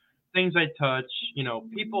wear, things I touch,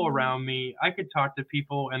 people around me. I could talk to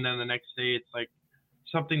people, and then the next day it's like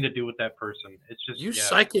something to do with that person. It's just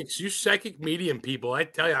psychics, you psychic medium people. I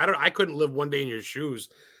tell you, I couldn't live one day in your shoes.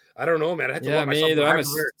 I don't know, man. I had to me either. I'm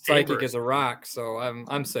as psychic as a rock, so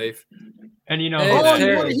I'm safe. And you want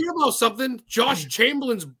to hear about something? Josh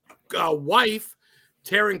Chamberlain's wife,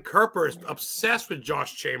 Taryn Kerper, is obsessed with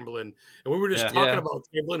Josh Chamberlain, and we were just talking about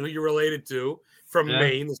Chamberlain, who you're related to from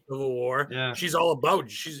Maine, the Civil War. Yeah, she's all about.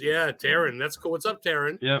 Taryn. That's cool. What's up,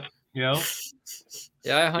 Taryn? Yep.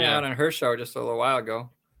 Yeah, I hung out on her show just a little while ago.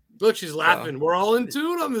 Look, she's laughing. We're all in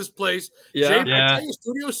tune on this place. Yeah. Jay, I tell you,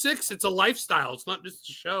 Studio 6, it's a lifestyle. It's not just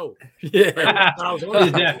a show. Yeah.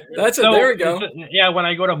 That's it. There we go. When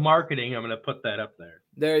I go to marketing, I'm going to put that up there.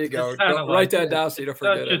 There you go. Write that down so you don't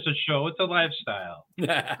forget it. It's just a show. It's a lifestyle.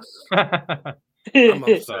 I'm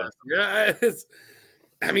obsessed.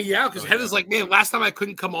 Yeah, because Heather's like, man, last time I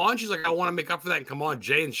couldn't come on. She's like, I want to make up for that and come on.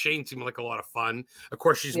 Jay and Shane seem like a lot of fun. Of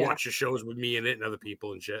course, she's watched the shows with me in it and other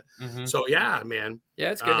people and shit. Mm-hmm. So, yeah, man.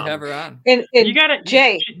 Yeah, it's good to have her on. And you got it,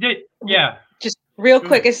 Jay. Just real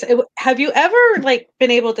quick, have you ever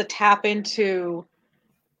been able to tap into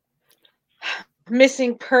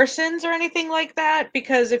missing persons or anything like that?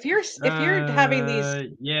 Because if you're having these,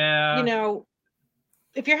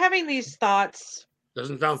 if you're having these thoughts,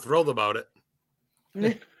 doesn't sound thrilled about it.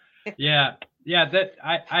 That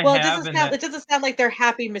I well, have. It doesn't sound like they're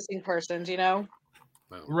happy missing persons,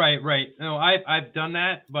 Right. No, I've done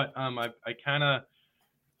that, but I'm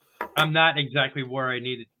not exactly where I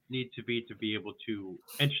need to be able to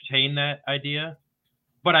entertain that idea.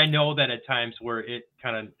 But I know that at times where it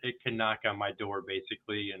can knock on my door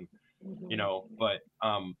basically, and but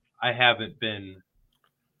I haven't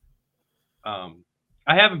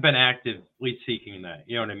been actively seeking that.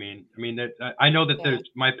 You know what I mean? I know that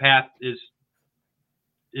my path is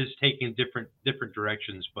taking different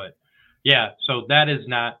directions, but Yeah, so that is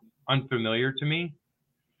not unfamiliar to me,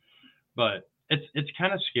 but it's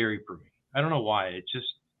kind of scary for me. I don't know why. It's just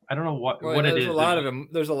I don't know what it there's is. There's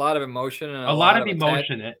a lot of emotion and a lot of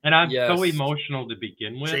emotion, and I'm so Yes. emotional to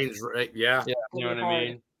begin with. Change, right? Yeah. You know what I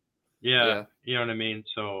mean? Yeah. You know what I mean?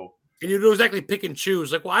 So. And you don't exactly pick and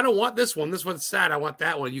choose. Like, well, I don't want this one. This one's sad. I want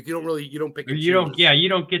that one. You don't pick and choose. You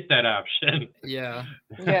don't get that option. Yeah.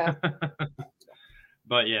 Yeah.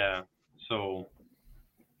 But yeah. So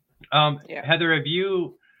Heather, have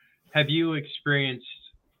you experienced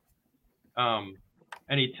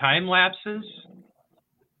any time lapses?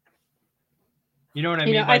 You know what I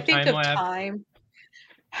mean by I think time of lapse? time.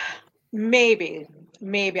 Maybe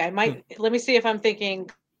I might. Let me see if I'm thinking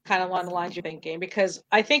kind of along the lines you're thinking, because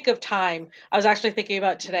I think of time. I was actually thinking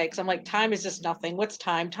about today because I'm like, time is just nothing. What's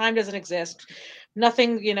time? Time doesn't exist.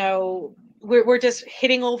 Nothing. We're just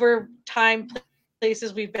hitting over time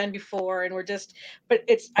places we've been before, and but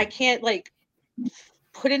I can't like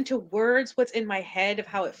put into words what's in my head of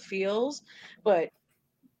how it feels. But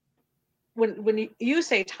when you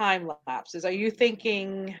say time lapses, are you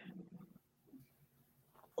thinking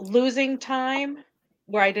losing time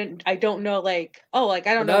where I don't know, like, I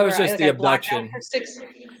don't know. That was just the abduction.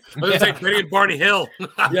 I was like Betty and Barney Hill.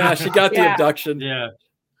 Yeah, she got the abduction. Yeah.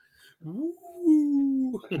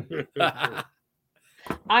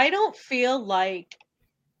 I don't feel like,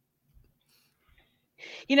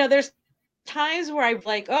 there's times where I've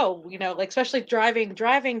like, like especially driving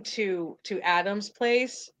to Adam's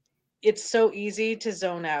place, it's so easy to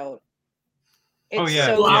zone out. It's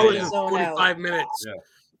so 2 hours easy to and zone 45 out. minutes.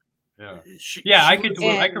 I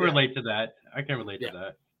can relate to that. I can relate to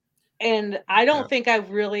that. And I don't think I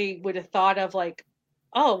really would have thought of like,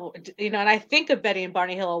 and I think of Betty and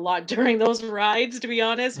Barney Hill a lot during those rides, to be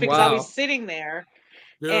honest, because I was sitting there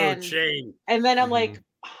and then I'm like,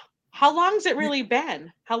 how long's it really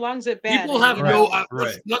been? How long's it been? People have I'm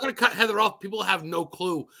not going to cut Heather off. People have no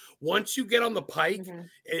clue. Once you get on the Pike and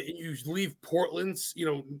you leave Portland's,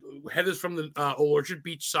 Heather's from the Old Orchard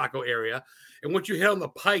Beach, Saco area. And once you hit on the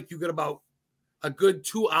Pike, you get about a good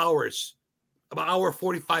 2 hours, about hour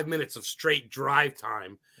 45 minutes of straight drive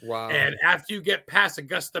time. Wow. And after you get past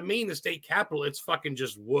Augusta, Maine, the state capital, it's fucking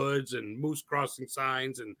just woods and moose crossing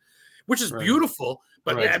signs, which is beautiful.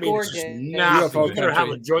 But I mean, it's just nothing. You better have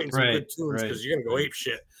a joint and some good tunes because you're going to go ape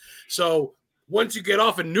shit. So once you get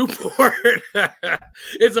off in Newport,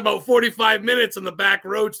 it's about 45 minutes on the back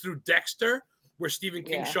roads through Dexter, where Stephen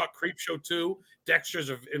King shot Creepshow 2. Dexter's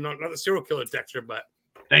not the serial killer Dexter, but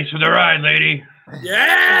thanks for the ride, lady.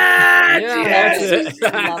 Yeah, yes.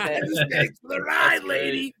 Love it. Thanks for the ride,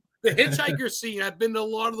 lady. The hitchhiker scene. I've been to a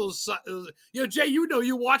lot of those. Jay,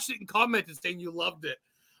 you watched it and commented saying you loved it.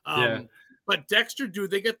 But Dexter, dude,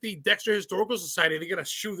 they got the Dexter Historical Society. They got a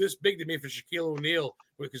shoe this big to me for Shaquille O'Neal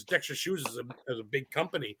because Dexter Shoes is a big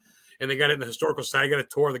company. And they got it in the Historical Society. I got a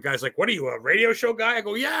tour. The guy's like, what are you, a radio show guy? I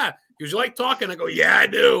go, yeah. He goes, you like talking? I go, yeah, I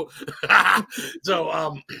do.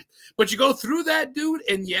 So, but you go through that, dude,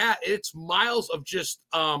 and it's miles of just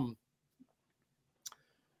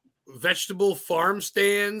vegetable farm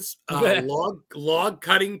stands, log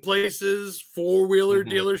cutting places, 4-wheeler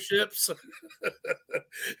dealerships.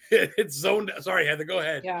 It's zoned. Sorry, Heather, go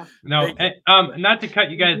ahead. Yeah. No, not to cut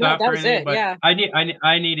you guys off or anything, but I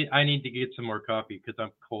need to get some more coffee because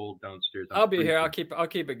I'm cold downstairs. I'll be here. I'll keep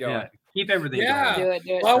it going. Yeah, keep everything going. Do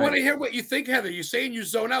it. Well, I want to hear what you think, Heather. You're saying you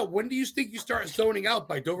zone out. When do you think you start zoning out?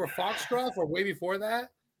 By Dover Foxcroft or way before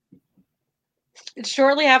that? It's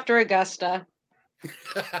shortly after Augusta.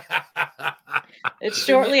 It's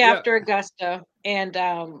shortly after Augusta, and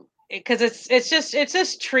because it's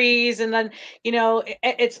just trees, and then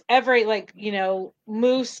it's every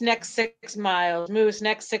moose next 6 miles, moose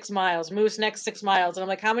next 6 miles, moose next 6 miles, and I'm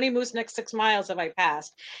like, how many moose next 6 miles have I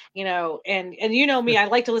passed? And me, I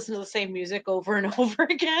like to listen to the same music over and over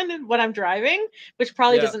again and when I'm driving, which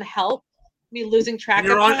probably doesn't help me losing track.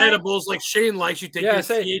 You're on edibles like Shane likes. You take your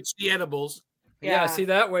THC edibles. Yeah, see,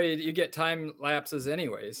 that way you get time lapses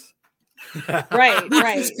anyways. Right.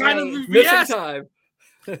 Missing time.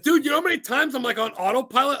 Dude, you know how many times I'm like on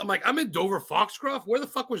autopilot? I'm like, I'm in Dover Foxcroft. Where the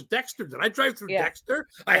fuck was Dexter? Did I drive through Dexter?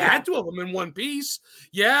 I had to have them in one piece.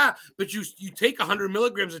 Yeah, but you take 100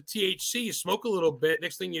 milligrams of THC, you smoke a little bit.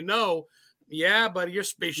 Next thing you know, buddy, your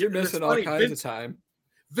spaceship. You're missing all kinds of time.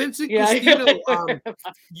 Vincent Custino,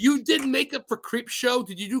 you did makeup for Creepshow.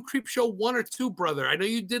 Did you do Creepshow 1 or 2, brother? I know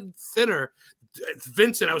you did Thinner.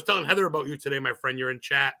 Vincent, I was telling Heather about you today, my friend. You're in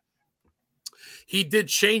chat. He did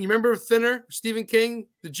Shane. You remember Thinner? Stephen King,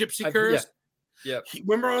 the Gypsy Curse? Yeah.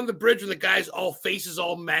 Remember on the bridge when the guy's all faces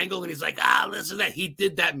all mangled and he's like, listen to that. He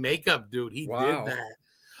did that makeup, dude. He did that.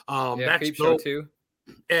 That's Creepshow too.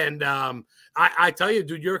 And I tell you,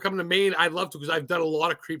 dude, you're coming to Maine. I'd love to because I've done a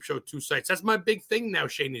lot of Creepshow 2 sites. That's my big thing now,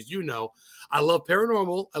 Shane, as you know. I love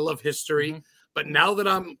paranormal. I love history. Mm-hmm. But now that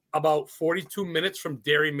I'm about 42 minutes from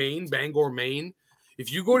Derry, Maine, Bangor, Maine,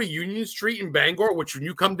 if you go to Union Street in Bangor, which when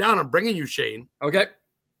you come down, I'm bringing you, Shane. Okay.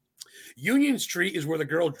 Union Street is where the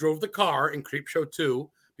girl drove the car in Creepshow 2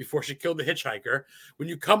 before she killed the hitchhiker. When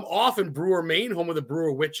you come off in Brewer, Maine, home of the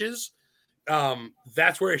Brewer Witches,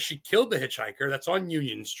 that's where she killed the hitchhiker. That's on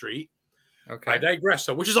Union Street. Okay. I digress.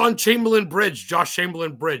 So, which is on Chamberlain Bridge, Josh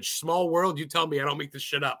Chamberlain Bridge. Small world. You tell me. I don't make this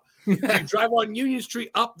shit up. You drive on Union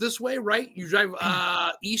Street up this way, right? You drive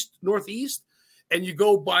east, northeast, and you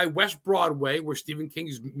go by West Broadway, where Stephen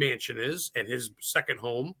King's mansion is and his second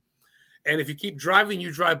home. And if you keep driving,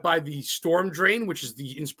 you drive by the storm drain, which is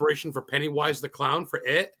the inspiration for Pennywise the Clown for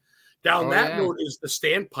It. Down that road is the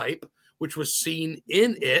standpipe, which was seen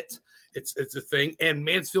in It. It's a thing. And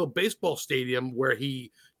Mansfield Baseball Stadium, where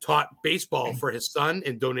he taught baseball for his son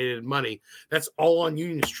and donated money. That's all on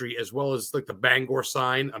Union Street, as well as like the Bangor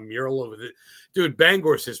sign, a mural of it. Dude,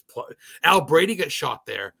 Bangor's his Al Brady got shot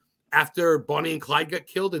there. After Bonnie and Clyde got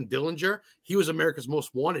killed in Dillinger, he was America's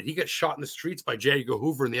Most Wanted. He got shot in the streets by J. Edgar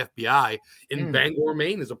Hoover and the FBI in Bangor,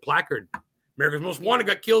 Maine. There's a placard. America's Most Wanted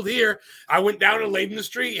got killed here. I went down and laid in the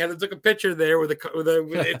street. Had to took a picture there with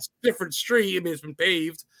it's a different street. I mean, it's been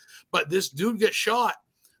paved. But this dude got shot.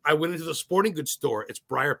 I went into the sporting goods store. It's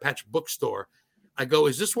Briar Patch Bookstore. I go,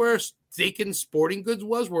 is this where Staken Sporting Goods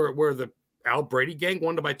was, where the Al Brady gang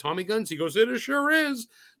wanted to buy Tommy guns? He goes, it sure is.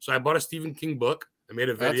 So I bought a Stephen King book. I made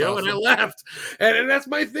a video and I left. And that's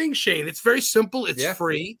my thing, Shane. It's very simple. It's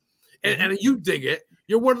free. And you dig it.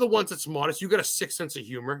 You're one of the ones that's modest. You got a sick sense of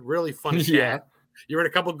humor. Really fun chat. You're in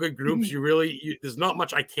a couple of good groups. There's not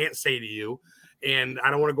much I can't say to you. And I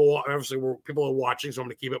don't want to go, obviously, where people are watching, so I'm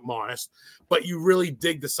going to keep it modest. But you really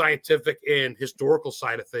dig the scientific and historical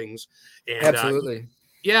side of things. And, absolutely.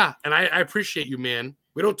 And I appreciate you, man.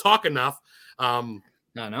 We don't talk enough. No.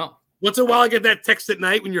 Once in a while, I get that text at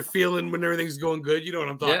night when when everything's going good. You know what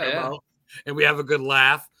I'm talking about. And we have a good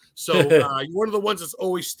laugh. So you're one of the ones that's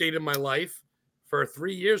always stayed in my life for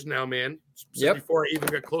 3 years now, man. Before I even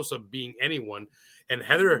got close to being anyone. And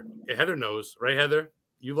Heather knows, right, Heather?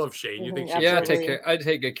 You love Shane. You think Shane's I take care. I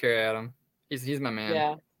take good care of Adam. He's my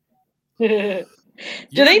man. Yeah.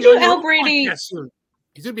 Do they do Al Brady? He's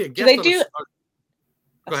gonna be a guest. Do they do?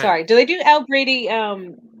 Sorry. Do they do Al Brady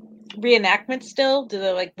reenactments still? Do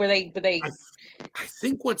they were they? I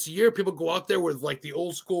think once a year people go out there with like the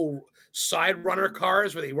old school side runner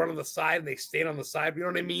cars where they run on the side and they stand on the side. You know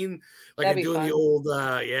what I mean? Like they're doing the old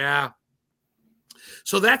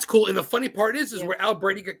So that's cool. And the funny part is where Al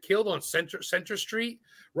Brady got killed on Center Street.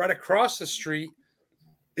 Right across the street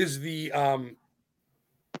is the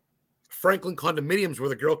Franklin condominiums where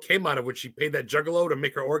the girl came out of, when she paid that juggalo to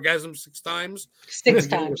make her orgasm 6 times. 6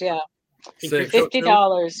 times, yeah.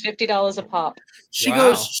 $50 a pop. She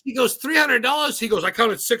goes $300. He goes, I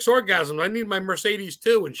counted 6 orgasms. I need my Mercedes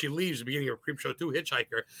too. And she leaves at the beginning of Creepshow 2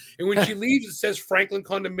 Hitchhiker. And when she leaves, it says Franklin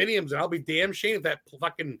Condominiums. And I'll be damn shame if that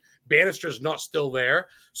fucking banister's not still there.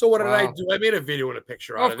 So what did I do? I made a video and a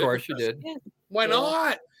picture out of it. Of course you did. Yeah. Why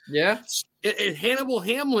not? Yeah. And Hannibal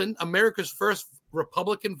Hamlin, America's first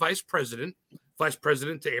Republican vice president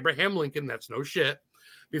to Abraham Lincoln. That's no shit.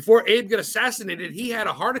 Before Abe got assassinated, he had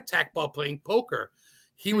a heart attack while playing poker.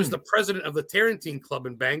 He was the president of the Tarantine Club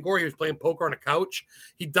in Bangor. He was playing poker on a couch.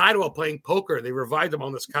 He died while playing poker. They revived him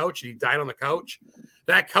on this couch, and he died on the couch.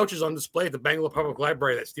 That couch is on display at the Bangor Public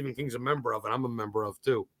Library that Stephen King's a member of, and I'm a member of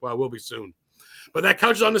too. Well, I will be soon. But that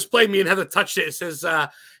couch is on display. Me and Heather touched it. It says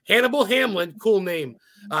Hannibal Hamlin, cool name,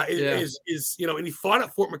 is and he fought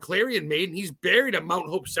at Fort McCleary in Maine. He's buried at Mount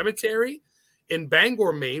Hope Cemetery in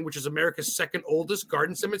Bangor, Maine, which is America's second oldest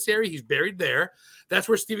garden cemetery. He's buried there. That's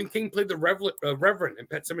where Stephen King played the Reverend in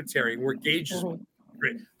Pet Cemetery, and where Gage is.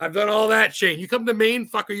 I've done all that, Shane. You come to Maine,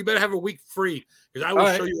 fucker, you better have a week free, because I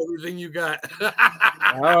will show you everything you got.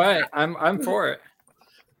 All right. I'm for it.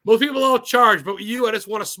 Most people all charge, but with you, I just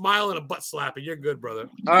want a smile and a butt slap, and you're good, brother.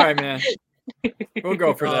 All right, man. We'll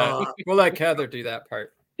go for that. We'll let Heather do that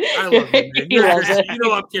part. I love you, man. You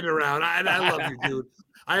know I'm kidding around. I love you, dude.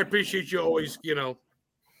 I appreciate you always,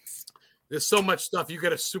 there's so much stuff. You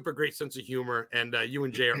got a super great sense of humor, and you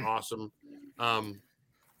and Jay are awesome.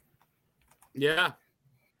 Yeah.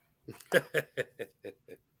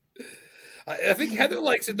 I think Heather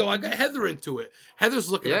likes it, though. I got Heather into it. Heather's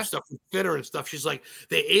looking up stuff with Fitter and stuff. She's like,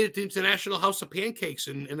 they ate at the International House of Pancakes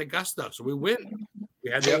in Augusta. So we went.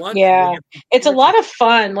 We had their lunch. Yeah. It's a lot of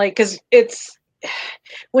fun, because it's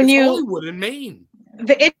when Hollywood in Maine.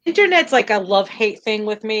 the internet's like a love-hate thing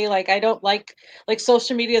with me. Like I don't like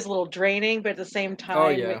social media is a little draining, but at the same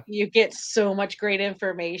time, you get so much great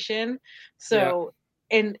information. So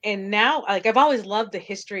and now, like, I've always loved the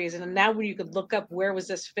histories, and now when you could look up where was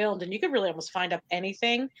this filmed, and you could really almost find up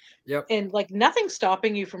anything. Yep. And like nothing's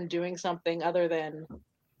stopping you from doing something other than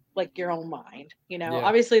like your own mind.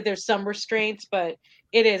 Obviously there's some restraints, but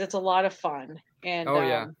it's a lot of fun.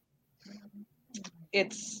 And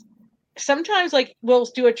it's sometimes like we'll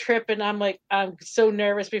do a trip and I'm so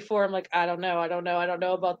nervous before. I'm like, I don't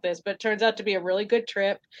know about this, but it turns out to be a really good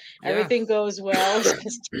trip. Everything goes well.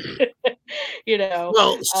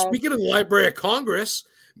 Well, speaking of the Library of Congress,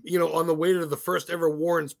 on the way to the first ever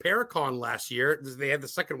Warren's Paracon last year, they had the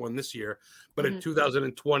second one this year, but in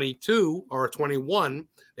 2022 or 21,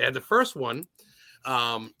 they had the first one.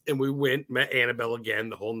 And we went, met Annabelle again,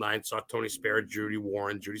 the whole nine, saw Tony Sparrow, Judy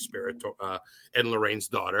Sparrow, and Lorraine's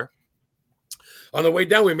daughter. On the way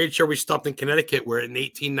down, we made sure we stopped in Connecticut, where in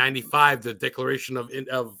 1895, the Declaration of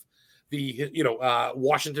the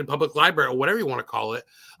Washington Public Library, or whatever you want to call it,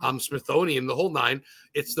 Smithsonian, the whole nine.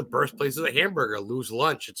 It's the birthplace of the hamburger, Lou's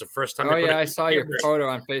Lunch. It's the first time. I saw your photo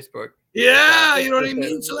on Facebook. Yeah, you know what I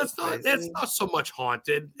mean. So that's not so much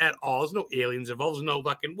haunted at all. There's no aliens involved. There's no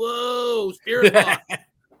fucking spirit box.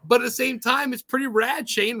 But at the same time, it's pretty rad,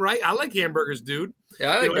 Shane. Right? I like hamburgers, dude.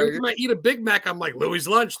 Yeah, every time I eat a Big Mac, I'm like, Louis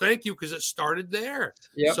Lunch, thank you, because it started there.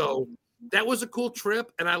 Yep. So that was a cool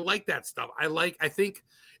trip, and I like that stuff. I think,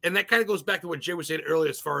 and that kind of goes back to what Jay was saying earlier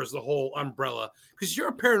as far as the whole umbrella, because you're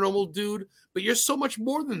a paranormal dude, but you're so much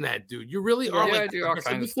more than that, dude. You really are. I do all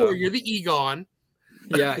kinds of stuff. You're the Egon.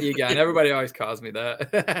 Yeah, Egon. Everybody always calls me that.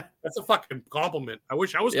 That's a fucking compliment. I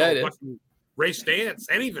wish I was called fucking Ray Stantz,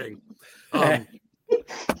 anything.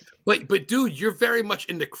 But dude, you're very much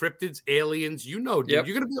into cryptids, aliens. Dude. Yep.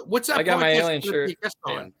 You're gonna be. What's that? I got my alien shirt.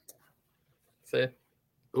 Yeah. See?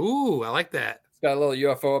 Ooh, I like that. It's got a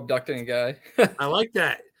little UFO abducting guy. I like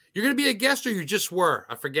that. You're gonna be a guest, or you just were?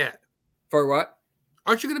 I forget. For what?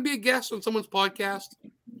 Aren't you gonna be a guest on someone's podcast?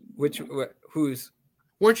 Who's?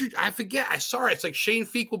 Weren't you? I forget. I saw it. It's like Shane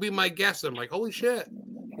Feek will be my guest. I'm like, holy shit.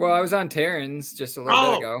 Well, I was on Terran's just a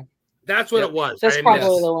little bit ago. That's what it was. That's probably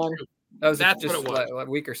the one. That's just what it was. Like a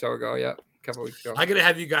week or so ago. Yeah, a couple weeks ago. I gotta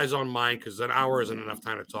have you guys on mine because an hour isn't enough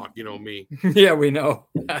time to talk. You know me. Yeah, we know.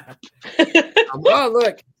 Oh,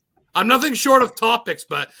 look. I'm nothing short of topics,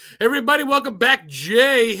 but everybody, welcome back,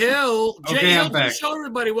 Jay Hill. Jay Hill to the show,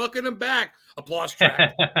 everybody. Welcome him back. Applause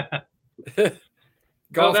track.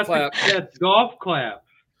 Golf clap. Yes, golf clap.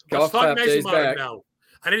 Golf clap. Nice Jay's about back. it now.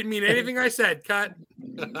 I didn't mean anything I said. Cut.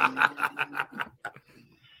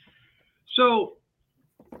 So,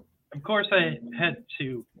 of course, I had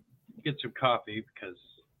to get some coffee because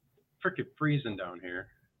it's freaking freezing down here.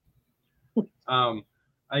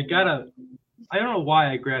 I don't know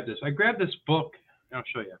why I grabbed this. I grabbed this book. I'll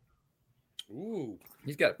show you. Ooh.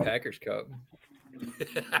 He's got a Packers cup.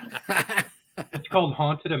 It's called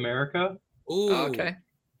Haunted America. Ooh. Oh, okay.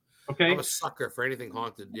 Okay. I'm a sucker for anything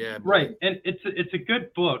haunted. Yeah. Boy. Right. And it's a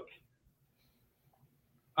good book.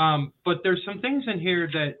 But there's some things in here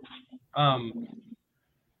that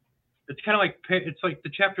it's kind of like, it's like the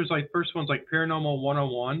chapters, like first one's like Paranormal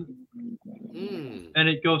 101. And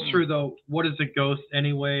it goes through what is a ghost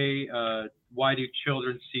anyway? Why do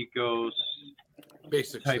children see ghosts?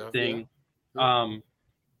 Basic type stuff, thing. Yeah.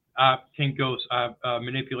 Can ghosts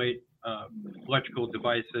manipulate electrical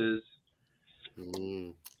devices?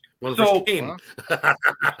 One So, yeah.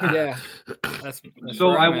 That's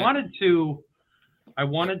so I wanted to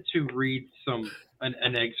read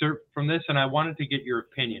an excerpt from this, and I wanted to get your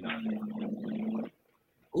opinion on it.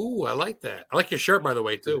 Ooh, I like that. I like your shirt, by the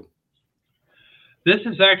way, too. This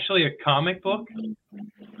is actually a comic book.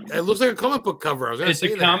 It looks like a comic book cover. I was going to say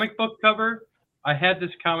that. It's a comic book cover. I had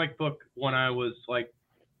this comic book when I was like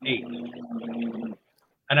 8,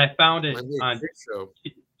 and I found it on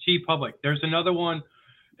TeePublic. There's another one.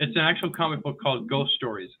 It's an actual comic book called Ghost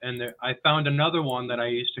Stories, and I found another one that I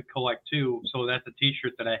used to collect too. So that's a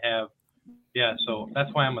T-shirt that I have. Yeah, so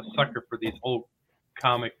that's why I'm a sucker for these old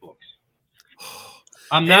comic books.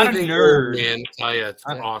 I'm not a nerd. Old, man, tell you, it's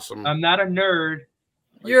awesome. I'm not a nerd.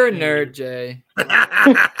 You're a nerd, Jay.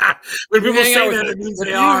 When people say that, it means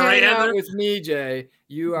they are, right? Hang out with me, Jay.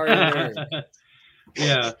 You are a nerd.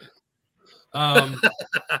 Yeah. I'm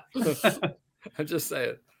just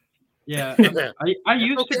saying. Yeah, I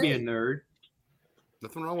used to be a nerd.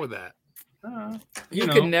 Nothing wrong with that. You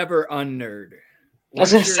can never unnerd. I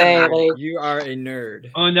was gonna say, like, you are a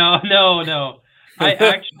nerd. Oh no. I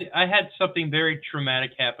had something very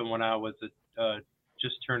traumatic happen when I was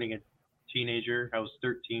just turning a teenager. I was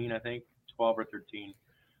 13, I think, 12 or 13.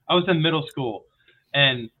 I was in middle school,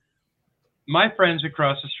 And my friends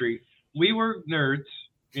across the street, we were nerds.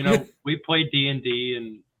 You know, we played D&D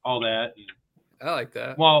and all that. And, I like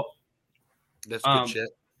that. well, that's good shit.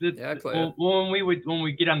 I play it. When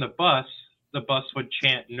we get on the bus would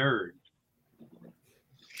chant "nerd."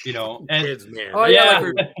 You know, and Kids, man. Oh yeah,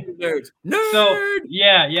 like nerds. Nerd. So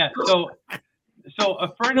yeah. So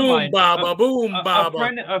a friend of mine,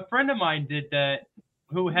 a friend of mine did that.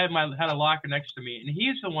 Who had a locker next to me, and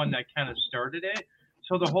he's the one that kind of started it.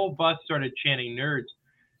 So the whole bus started chanting "nerds,"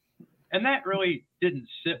 and that really didn't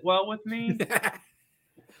sit well with me.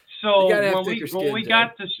 So when we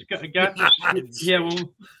got to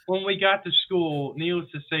school,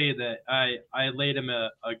 needless to say that I laid him a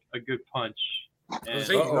good punch. And,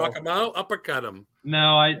 you knock him out, uppercut him.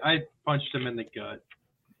 No, I punched him in the gut.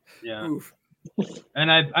 Yeah. Oof.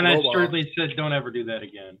 And I sternly said, "Don't ever do that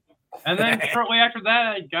again." And then shortly after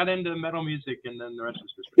that, I got into metal music, and then the rest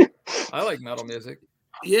was history. I like metal music.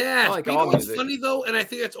 Yeah, I like all music. Funny though, and I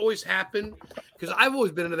think that's always happened because I've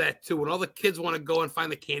always been into that too. When all the kids want to go and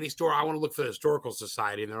find the candy store, I want to look for the historical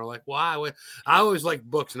society, and they're like, "Why?" I always liked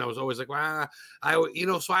books, and I was always like, "Well,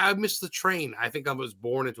 so I missed the train." I think I was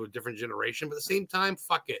born into a different generation, but at the same time,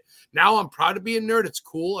 fuck it. Now I'm proud to be a nerd. It's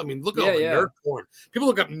cool. I mean, look at all the nerd porn. People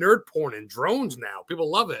look up nerd porn and drones now.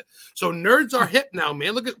 People love it. So nerds are hip now,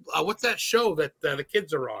 man. Look at what's that show that the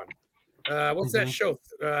kids are on? What's that show?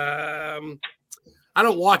 I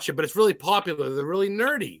don't watch it, but it's really popular. They're really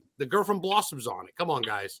nerdy. The girl from Blossom's on it. Come on,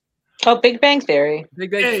 guys. Oh, Big Bang Theory.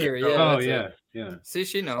 Big Bang Theory. Yeah. Oh, yeah. See,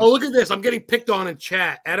 she knows. Oh, look at this. I'm getting picked on in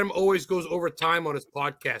chat. Adam always goes over time on his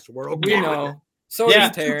podcast. We're okay. We know. So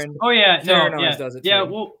does Taryn. Oh, yeah. Taryn always does it too. Yeah,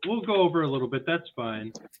 we'll go over a little bit. That's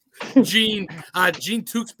fine. Gene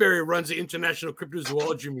Tewksbury runs the International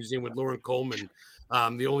Cryptozoology Museum with Lauren Coleman.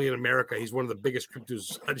 The only in America. He's one of the biggest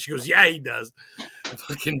cryptos. She goes, yeah, he does.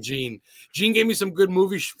 Fucking Gene. Gene gave me some good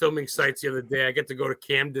movie filming sites the other day. I get to go to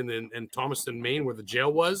Camden and Thomaston, Maine, where the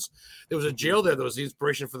jail was. There was a jail there that was the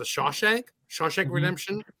inspiration for the Shawshank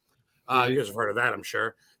Redemption. You guys have heard of that, I'm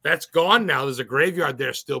sure. That's gone now. There's a graveyard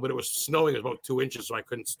there still, but it was snowing. It was about 2 inches, so I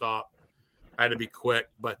couldn't stop. I had to be quick,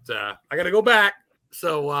 but I got to go back.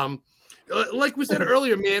 So, like we said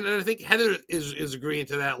earlier, man, and I think Heather is agreeing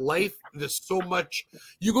to that. Life, there's so much.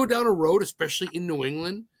 You go down a road, especially in New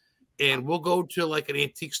England, and we'll go to like an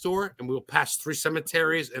antique store, and we'll pass 3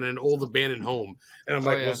 cemeteries and an old abandoned home. And I'm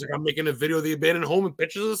I'm making a video of the abandoned home and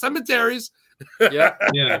pictures of the cemeteries.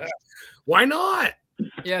 Yeah. Why not?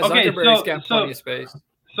 Yeah, Zuckerberg's got plenty of space.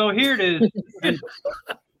 So here it is. And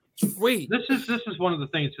Sweet. This is one of the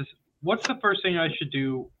things. What's the first thing I should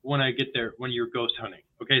do when I get there when you're ghost hunting?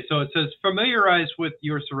 Okay, so it says familiarize with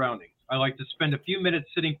your surroundings. I like to spend a few minutes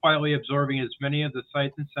sitting quietly absorbing as many of the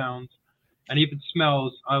sights and sounds and even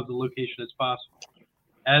smells of the location as possible.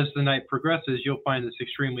 As the night progresses, you'll find this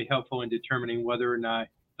extremely helpful in determining whether or not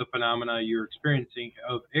the phenomena you're experiencing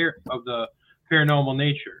of the paranormal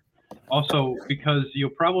nature. Also, because you'll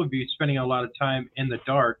probably be spending a lot of time in the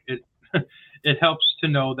dark, it helps to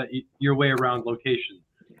know that your way around location.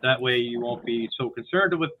 That way you won't be so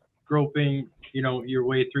concerned with groping, your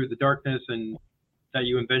way through the darkness, and that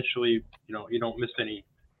you eventually, you don't miss any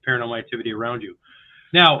paranormal activity around you.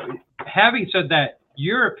 Now, having said that,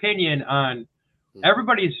 your opinion on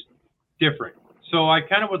everybody's different. So I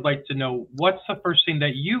kind of would like to know what's the first thing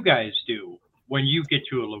that you guys do when you get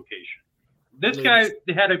to a location. This guy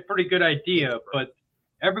had a pretty good idea, but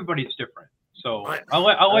everybody's different. So I'll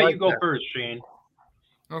let you go first, Shane.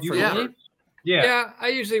 You go first. Yeah, I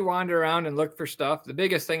usually wander around and look for stuff. The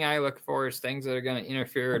biggest thing I look for is things that are going to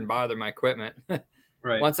interfere and bother my equipment.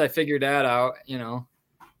 Right. Once I figure that out,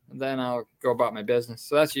 then I'll go about my business.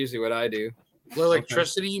 So that's usually what I do. Well,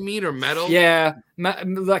 electricity, you mean, or metal? Yeah,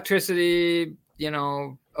 electricity,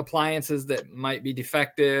 appliances that might be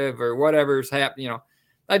defective or whatever's happening.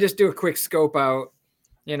 I just do a quick scope out,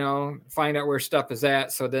 find out where stuff is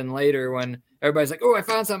at. So then later when everybody's like, oh, I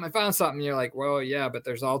found something. You're like, well, yeah, but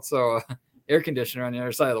there's also air conditioner on the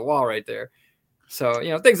other side of the wall right there. So,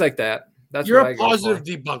 things like that. That's You're a positive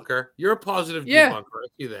debunker. You're a positive debunker. I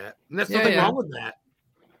see that. And there's nothing wrong with that.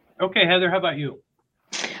 Okay, Heather, how about you?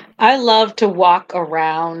 I love to walk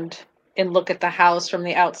around and look at the house from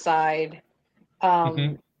the outside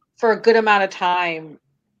for a good amount of time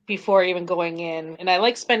before even going in. And I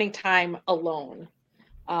like spending time alone.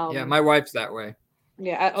 Yeah, my wife's that way.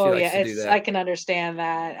 Yeah. I can understand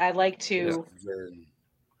that. I like to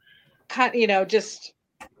just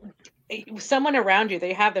someone around you,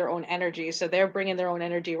 they have their own energy. So they're bringing their own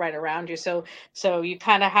energy right around you. So you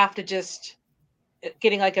kind of have to just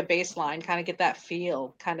getting like a baseline, kind of get that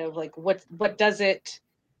feel, kind of like what does it,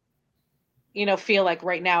 feel like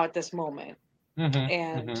right now at this moment.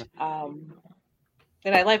 And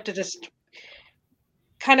and I like to just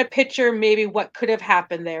kind of picture maybe what could have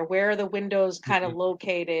happened there. Where are the windows kind of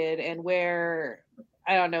located, and where,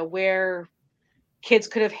 I don't know, where kids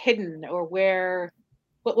could have hidden, or where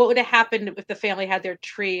what would have happened if the family had their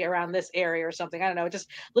tree around this area or something. I don't know. Just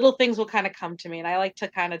little things will kind of come to me, and I like to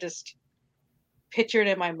kind of just picture it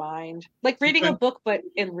in my mind, like reading a book, but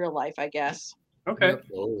in real life, I guess. Okay. Yep.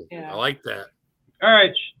 Oh, yeah. I like that. All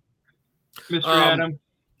right, Mr. Adam.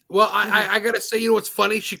 Well, I gotta say, you know what's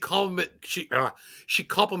funny? She compliments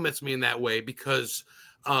me in that way because,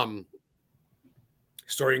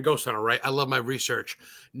 story and ghost hunter, right? I love my research.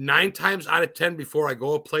 9 times out of 10, before I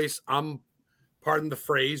go a place, I'm, pardon the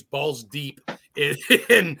phrase, balls deep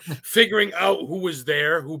in figuring out who was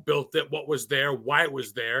there, who built it, what was there, why it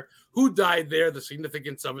was there, who died there, the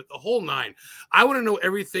significance of it, the whole 9. I want to know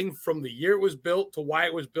everything from the year it was built to why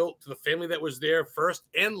it was built to the family that was there first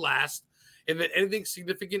and last, and then anything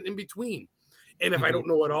significant in between. And if I don't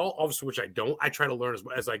know it all, obviously, which I don't, I try to learn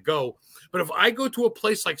as I go. But if I go to a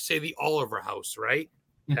place like, say, the Oliver House, right?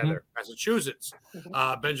 Heather, Massachusetts.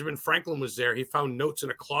 Benjamin Franklin was there. He found notes in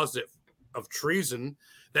a closet of treason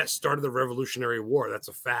that started the Revolutionary War. That's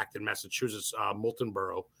a fact in Massachusetts,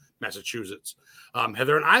 Moultonborough, Massachusetts.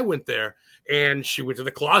 Heather and I went there, and she went to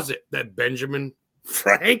the closet that Benjamin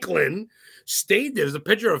Franklin stayed there. There's a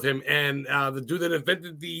picture of him, and the dude that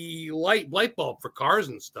invented the light bulb for cars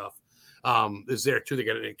and stuff is there too. They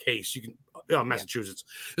got it in a case. You can, Massachusetts.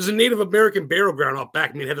 There's a Native American burial ground out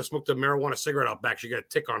back. Me and Heather smoked a marijuana cigarette out back. She got a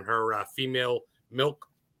tick on her female milk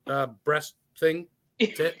breast thing.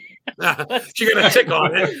 Tit. She got a tick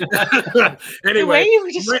on it. Anyway, the way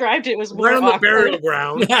you described it was right on the awkward. burial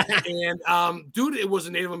ground. And dude, it was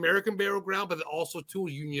a Native American burial ground, but also too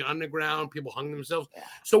Union Underground. People hung themselves.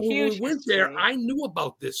 So when we went there, I knew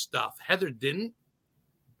about this stuff. Heather didn't.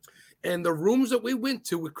 And the rooms that we went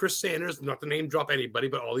to with Chris Sanders, not to name drop anybody,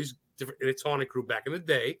 but all these different, it's haunted crew back in the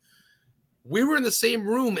day. We were in the same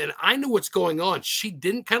room, and I knew what's going on. She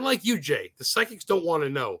didn't, kind of like you, Jay. The psychics don't want to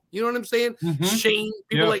know. You know what I'm saying? Shane,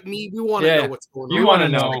 people like me, we want to know what's going on. You want to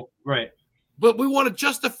know, right? But we want to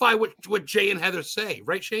justify what Jay and Heather say,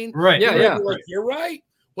 right, Shane? Right. Yeah. Like, you're right.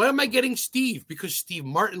 Why am I getting Steve? Because Steve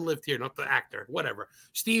Martin lived here, not the actor, whatever.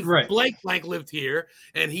 Steve blank lived here,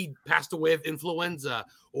 and he passed away of influenza,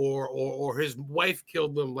 or his wife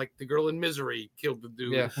killed him, like the girl in Misery killed the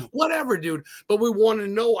dude. Whatever, dude. But we want to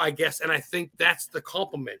know, I guess, and I think that's the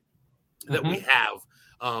compliment that we have.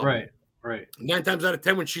 Right. 9 times out of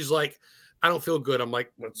 10, when she's like, I don't feel good, I'm like,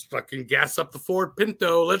 let's fucking gas up the Ford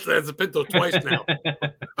Pinto. That's a Pinto twice now.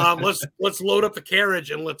 Let's load up the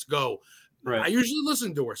carriage and let's go. Right. I usually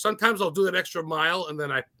listen to her. Sometimes I'll do that extra mile, and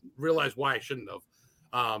then I realize why I shouldn't have.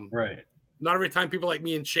 Not every time people like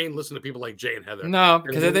me and Shane listen to people like Jay and Heather. No,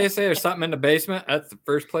 because if they say there's something in the basement, that's the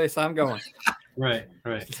first place I'm going. Right.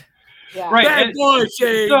 Yeah. Right. Bad boy,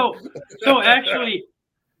 Shane. So actually,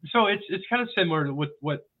 it's kind of similar with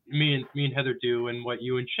what me and Heather do and what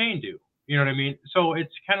you and Shane do. You know what I mean? So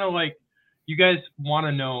it's kind of like you guys want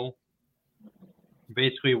to know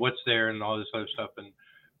basically what's there and all this other stuff,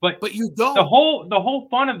 but you don't. The whole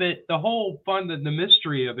fun of it, the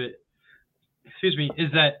mystery of it,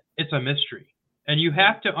 is that it's a mystery, and you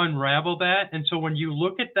have to unravel that. And so when you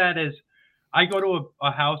look at that as, I go to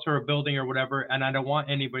a house or a building or whatever, and I don't want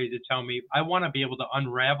anybody to tell me. I want to be able to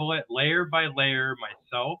unravel it layer by layer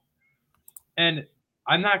myself. And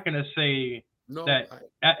I'm not going to say that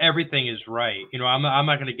everything is right. You know, I'm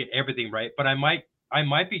not going to get everything right, but I might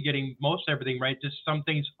be getting most everything right. Just some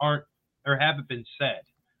things aren't or haven't been said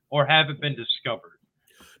or haven't been discovered.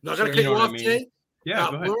 No, I got to cut you off, Jay.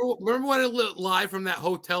 Yeah, go ahead. Remember when I lived live from that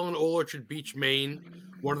hotel in Old Orchard Beach, Maine?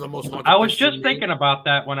 One of the most haunted I was just thinking about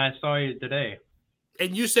that when I saw you today.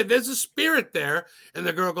 And you said there's a spirit there, and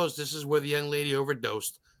the girl goes, "This is where the young lady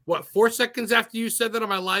overdosed." What, 4 seconds after you said that on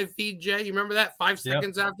my live feed, Jay? You remember that? 5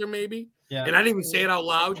 seconds after, maybe? Yeah. And I didn't even say it out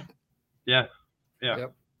loud. Yeah.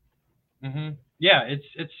 Yep. Yeah, it's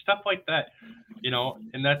stuff like that, you know,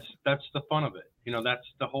 and that's the fun of it. You know, that's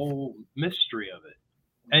the whole mystery of it.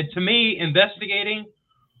 And to me, investigating,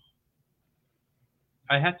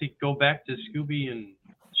 I have to go back to Scooby and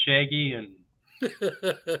Shaggy and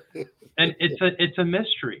it's a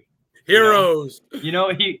mystery. Heroes. You know,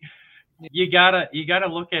 you gotta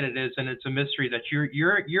look at it as, and it's a mystery that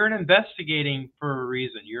you're investigating for a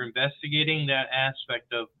reason. You're investigating that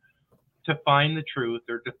aspect of, to find the truth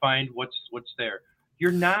or to find what's there.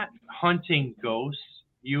 You're not hunting ghosts.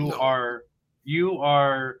 You are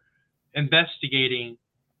investigating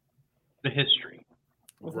the history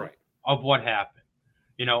of what happened.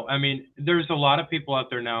 You know, I mean, there's a lot of people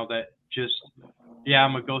out there now that just yeah,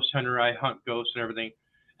 I'm a ghost hunter. I hunt ghosts and everything.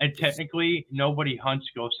 And technically, nobody hunts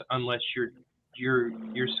ghosts unless you're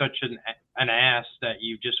such an ass that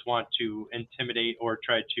you just want to intimidate or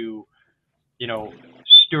try to, you know,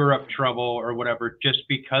 stir up trouble or whatever. Just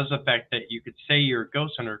because of the fact that you could say you're a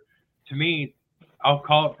ghost hunter, to me, I'll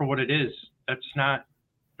call it for what it is. That's not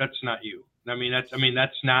you.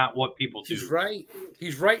 That's not what people do. He's right.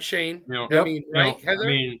 He's right, Shane. You know, right, Heather?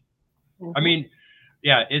 I mean,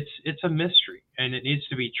 yeah, it's a mystery, and it needs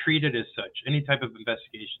to be treated as such. Any type of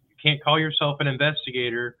investigation, you can't call yourself an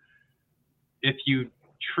investigator if you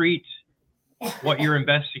treat what you're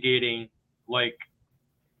investigating like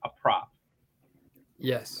a prop.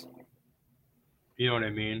 Yes. You know what I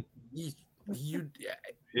mean? Yeah.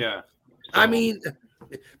 So, I mean,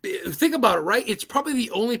 think about it, right? It's probably the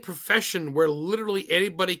only profession where literally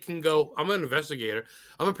anybody can go, I'm an investigator.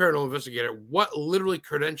 I'm a paranormal investigator. What literally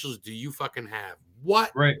credentials do you fucking have?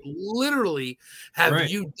 What literally have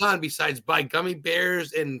you done besides buy gummy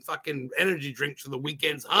bears and fucking energy drinks for the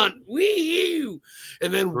weekend's hunt? Wee!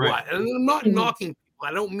 And then what? And I'm not knocking people.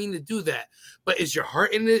 I don't mean to do that. But is your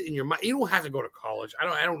heart in it? In your mind? You don't have to go to college.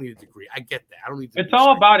 I don't need a degree. I get that. I don't need to. It's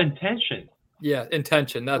all about intention. Yeah,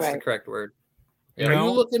 intention. That's the correct word. Are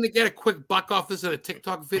you looking to get a quick buck off this in a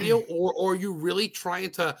TikTok video, or are you really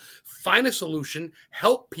trying to find a solution,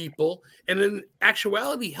 help people, and in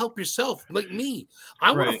actuality, help yourself? Like me,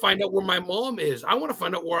 I want to find out where my mom is. I want to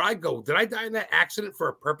find out where I go. Did I die in that accident for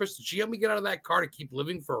a purpose? Did she help me get out of that car to keep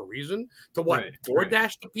living for a reason? To what?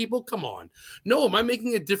 DoorDash to people? Come on. No, am I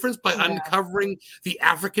making a difference by uncovering the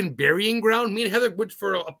African burying ground? Me and Heather went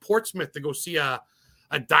for a Portsmouth to go see a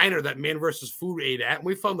diner that Man vs. Food ate at. And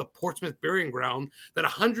we found the Portsmouth burying ground that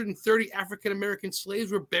 130 African-American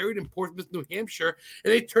slaves were buried in Portsmouth, New Hampshire,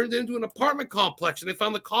 and they turned it into an apartment complex. And they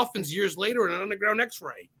found the coffins years later in an underground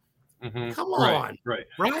X-ray. Mm-hmm. Come on.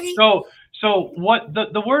 Right? So what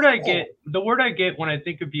the word I get when I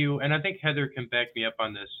think of you, and I think Heather can back me up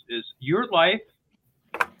on this, is your life,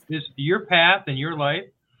 is your path and your life.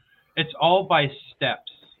 It's all by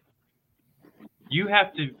steps. You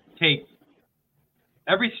have to take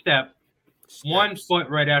every step, one foot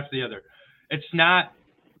right after the other. It's not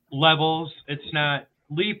levels. It's not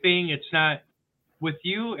leaping. It's not with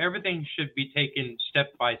you. Everything should be taken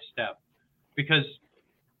step by step because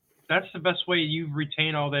that's the best way you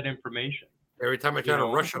retain all that information. Every time I try to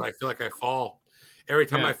rush it, I feel like I fall. Every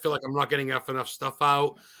time I feel like I'm not getting enough stuff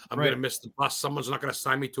out, I'm going to miss the bus. Someone's not going to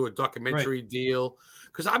sign me to a documentary deal.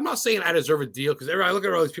 Because I'm not saying I deserve a deal. Because I look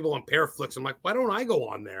at all these people on Paraflix. I'm like, why don't I go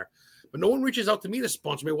on there? But no one reaches out to me to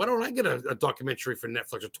sponsor me. Why don't I get a documentary for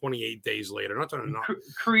Netflix or 28 days later? Not trying to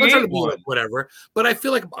create one. Whatever. But I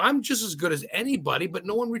feel like I'm just as good as anybody, but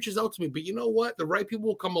no one reaches out to me. But you know what? The right people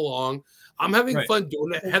will come along. I'm having fun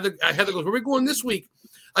doing it. Heather goes, where are we going this week?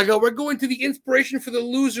 I go, we're going to the Inspiration for the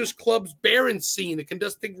Losers Club's Barren scene at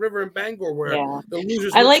Candustic River in Bangor, where the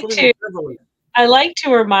losers I like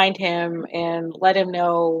to remind him and let him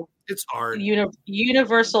know it's hard.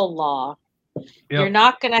 Universal law. Yep. You're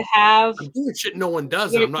not going to have shit no one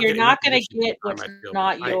does. You're not going to get what's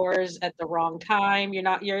not yours at the wrong time. You're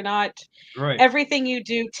not everything you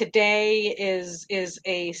do today is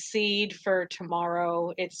a seed for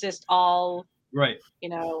tomorrow. It's just all I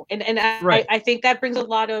think that brings a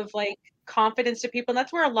lot of like confidence to people, and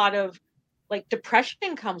that's where a lot of like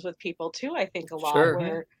depression comes with people too. I think a lot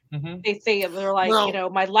where they say they're like,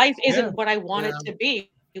 my life isn't what I want it to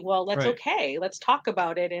be. Well, that's okay. Let's talk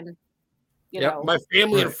about it. And my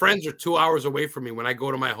family and friends are 2 hours away from me when I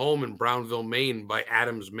go to my home in Brownville, Maine, by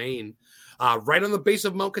Adams, Maine, right on the base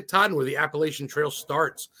of Mount Katahdin where the Appalachian Trail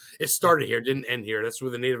starts. It started here, didn't end here. That's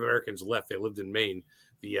where the Native Americans left. They lived in Maine,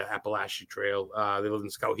 the Appalachian Trail. They lived in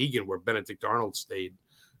Skowhegan where Benedict Arnold stayed.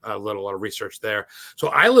 A lot of research there. So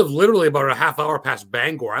I live literally about a half hour past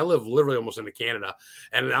Bangor. I live literally almost into Canada,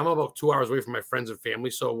 and I'm about 2 hours away from my friends and family.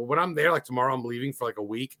 So when I'm there, like tomorrow, I'm leaving for like a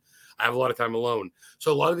week. I have a lot of time alone.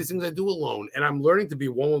 So a lot of these things I do alone, and I'm learning to be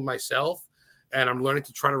one with myself, and I'm learning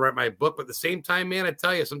to try to write my book. But at the same time, man, I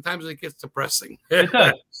tell you, sometimes it gets depressing. It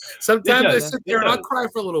does. Sometimes I sit there and I'll cry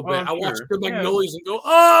for a little bit. I watch the Magnolias and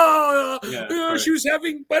go, she was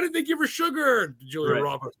having, why did they give her sugar? Julia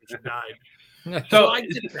Roberts, when she died. So I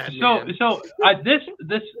get that,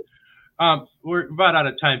 this we're about out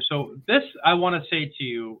of time. So this I want to say to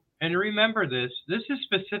you, and remember this is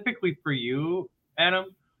specifically for you,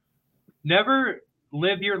 Adam. Never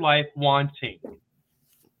live your life wanting.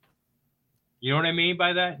 You know what I mean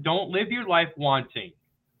by that? Don't live your life wanting.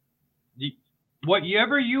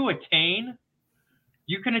 Whatever you attain,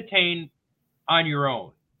 you can attain on your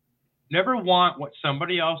own. Never want what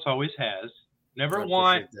somebody else always has. Never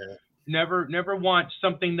want never want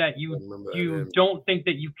something that you don't think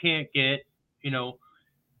that you can't get.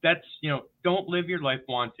 That's don't live your life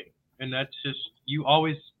wanting, and that's just you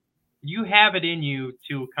have it in you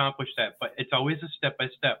to accomplish that, but it's always a step by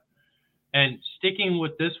step. And sticking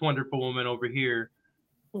with this wonderful woman over here,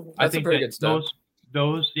 I think pretty good stuff.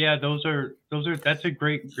 That's a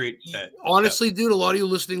great set. Honestly, dude, a lot of you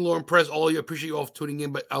listening, Lauren Perez, all of you, appreciate you all tuning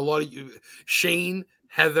in, but a lot of you, Shane,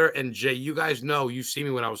 Heather, and Jay, you guys know, you see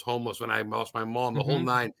me when I was homeless, when I lost my mom, the whole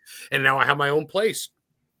nine, and now I have my own place.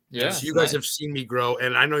 Yeah, so you guys have seen me grow,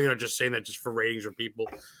 and I know you're not just saying that just for ratings or people.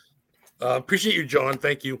 Appreciate you, John.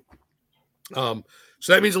 Thank you.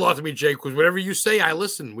 So that means a lot to me, Jay, because whatever you say, I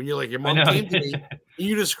listen. When you're like, your mom came to me, and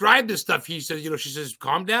you describe this stuff, he says, she says,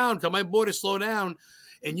 calm down, tell my boy to slow down.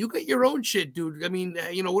 And you got your own shit, dude. I mean,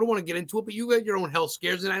 we don't want to get into it, but you got your own health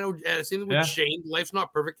scares. And I know, same with Shane, life's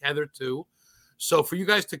not perfect, Heather, too. So for you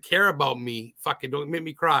guys to care about me, fucking don't make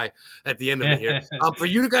me cry at the end of it here. For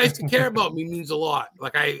you guys to care about me means a lot.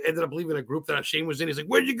 Like I ended up leaving a group that Shane was in. He's like,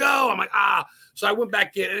 where'd you go? I'm like, So I went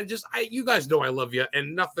back in, and you guys know I love you,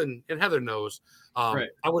 and nothing, and Heather knows. I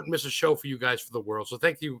wouldn't miss a show for you guys for the world. So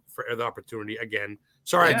thank you for the opportunity again.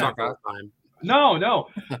 Sorry I talked all the time. No.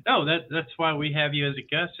 That's why we have you as a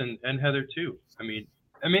guest, and Heather too. I mean,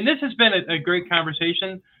 this has been a great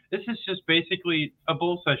conversation. This is just basically a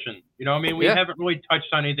bull session. We haven't really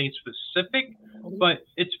touched on anything specific, but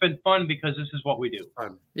it's been fun because this is what we do.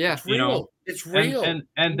 Yeah, it's real. It's real,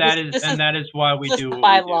 and that is why we do what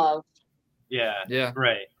I we do. love. Yeah.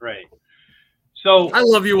 Right. So I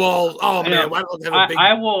love you all. Oh man,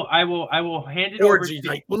 I will hand it orgy,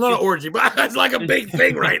 over. Not an orgy, but it's like a big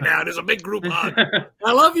thing right now. There's a big group hug.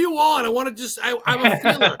 I love you all, and I want to I'm a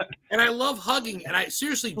feeler, and I love hugging. And I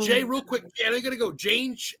seriously, Jay, real quick, and I'm gonna go.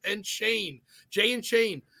 Jay and Shane.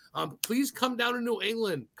 Please come down to New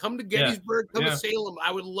England. Come to Gettysburg. Come to Salem.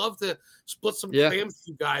 I would love to split some clams with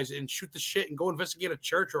you guys and shoot the shit and go investigate a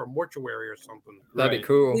church or a mortuary or something. That'd be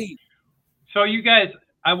cool. Please. So you guys,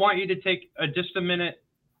 I want you to take just a minute.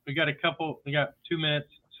 We got 2 minutes.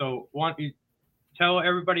 So why don't you tell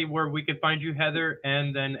everybody where we can find you, Heather,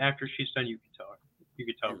 and then after she's done, you can tell her. You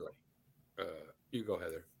can tell everybody. You go,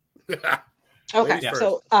 Heather. Okay,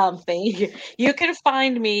 so thank you. You can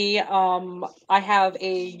find me. I have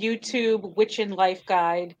a YouTube Witch in Life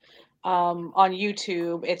guide on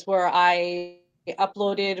YouTube. It's where I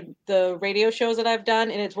uploaded the radio shows that I've done,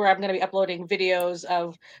 and it's where I'm going to be uploading videos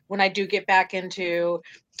of when I do get back into.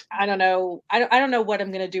 I don't know what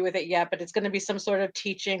I'm going to do with it yet, but it's going to be some sort of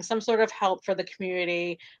teaching, some sort of help for the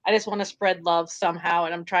community. I just want to spread love somehow,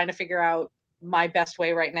 and I'm trying to figure out my best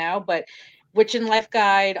way right now. But Witch in Life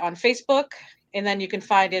Guide on Facebook, and then you can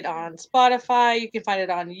find it on Spotify. You can find it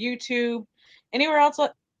on YouTube. Anywhere else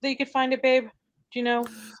that you could find it, babe? Do you know?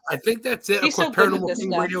 I think that's it. Of course, Paranormal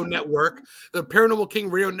King Radio Network. The Paranormal King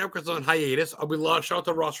Radio Network is on hiatus. Shout out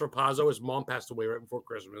to Ross Rapazzo. His mom passed away right before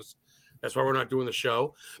Christmas. That's why we're not doing the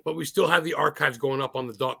show. But we still have the archives going up on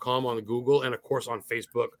the .com, on the Google, and of course on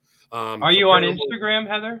Facebook. Are you on Instagram,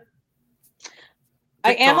 Heather?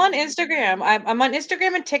 TikTok. I am on Instagram. I'm on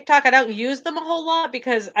Instagram and TikTok. I don't use them a whole lot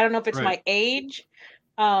because I don't know if it's my age.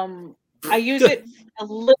 I use it a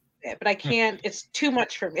little bit, but I can't. It's too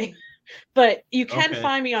much for me. But you can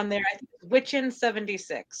find me on there. I think it's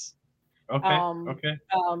Witchin76. Okay.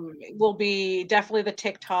 Will be definitely the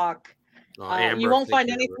TikTok. You won't find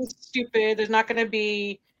anything stupid. There's not going to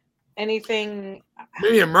be anything.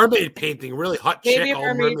 Maybe a mermaid painting, really hot chick. Maybe a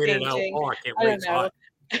mermaid painting. Oh, I can't wait. It's hot.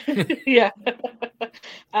 Yeah.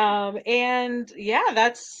 And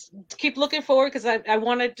that's keep looking forward because I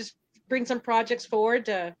want to just bring some projects forward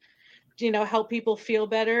to help people feel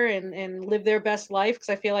better and live their best life, because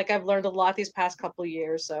I feel like I've learned a lot these past couple of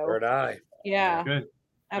years. So Good.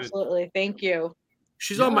 Absolutely. Thank you.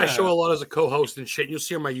 She's on my show a lot as a co-host and shit. You'll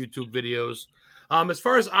see her on my YouTube videos. As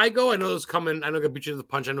far as I go, I know it's coming. I know I beat you to the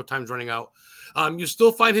punch. I know time's running out. You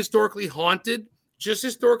still find Historically Haunted, just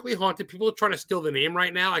Historically Haunted. People are trying to steal the name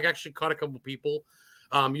right now. I actually caught a couple people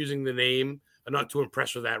using the name. I'm not too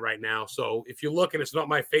impressed with that right now. So if you look and it's not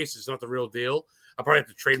my face, it's not the real deal. I'll probably have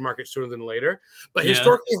to trademark it sooner than later. But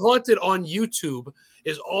Historically Haunted on YouTube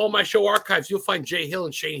is all my show archives. You'll find Jay Hill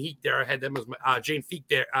and Shane Heek there. I had them as my Jane Feek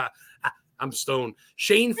there. I'm stoned.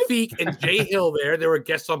 Shane Feek and Jay Hill there. They were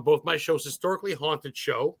guests on both my shows. Historically Haunted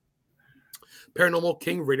Show, Paranormal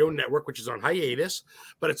King Radio Network, which is on hiatus,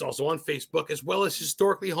 but it's also on Facebook, as well as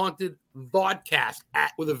Historically Haunted Vodcast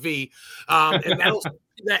with a V. And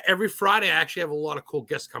that every Friday. I actually have a lot of cool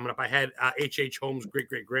guests coming up. I had H.H. Holmes'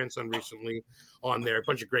 great-great-grandson recently on there. A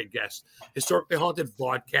bunch of great guests. Historically Haunted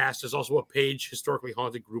Vodcast is also a page, Historically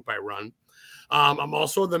Haunted group I run. I'm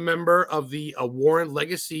also the member of the Warren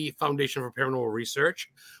Legacy Foundation for Paranormal Research,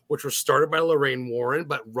 which was started by Lorraine Warren,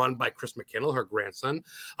 but run by Chris McKinnell, her grandson.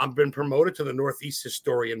 I've been promoted to the Northeast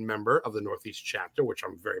Historian member of the Northeast chapter, which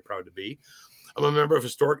I'm very proud to be. I'm a member of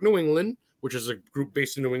Historic New England, which is a group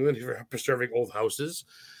based in New England for preserving old houses.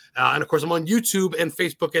 And of course, I'm on YouTube and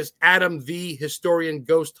Facebook as Adam the Historian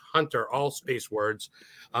Ghost Hunter, all space words.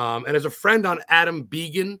 And as a friend on Adam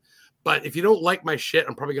Began. But if you don't like my shit,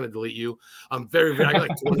 I'm probably going to delete you. I'm very, I got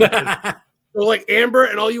like 20. So like Amber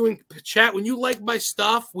and all you in chat, when you like my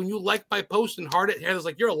stuff, when you like my post and heart it, Heather's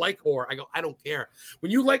like, you're a like whore. I go, I don't care.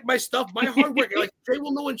 When you like my stuff, my hard work, like Jay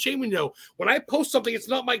will know and Shane will know. When I post something, it's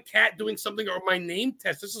not my cat doing something or my name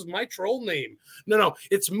test. This is my troll name. No.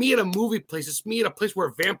 It's me at a movie place. It's me at a place where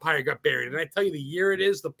a vampire got buried. And I tell you the year it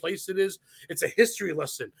is, the place it is. It's a history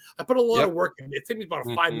lesson. I put a lot of work in it. It takes me about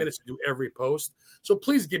 5 minutes to do every post. So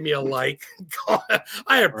please give me a like. God,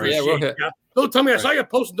 I appreciate it. Don't tell me I saw your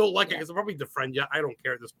post and don't like it because I'll probably defriend you. I don't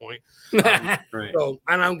care at this point. So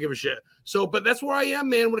I don't give a shit. So, but that's where I am,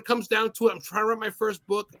 man. When it comes down to it, I'm trying to write my first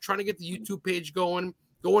book, trying to get the YouTube page going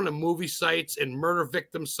to movie sites and murder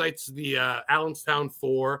victim sites, the Allenstown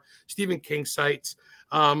 4, Stephen King sites.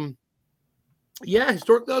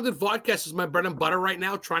 Historically Haunted Vodcast is my bread and butter right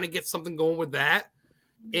now, trying to get something going with that.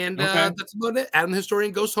 And that's about it. Adam the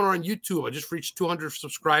Historian Ghost Hunter on YouTube. I just reached 200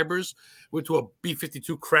 subscribers. Went to a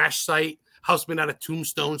B-52 crash site. House made out of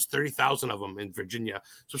tombstones, 30,000 of them in Virginia.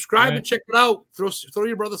 Subscribe and check it out. Throw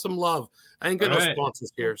your brother some love. I ain't got no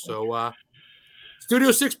sponsors here. So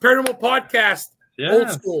Studio 6 Paranormal Podcast. Yeah. Old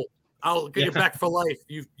school. I'll get you back for life.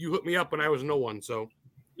 You hooked me up when I was no one. So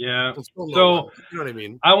yeah. So you know what I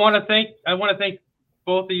mean? I want to thank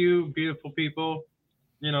both of you beautiful people.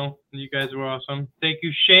 You know, you guys were awesome. Thank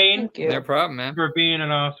you, Shane. Thank you. No problem, man. For being an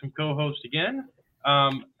awesome co-host again.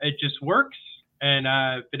 It just works. And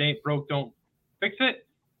if it ain't broke, don't fix it.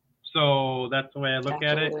 So that's the way I look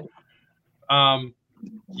at it.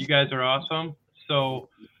 You guys are awesome. So,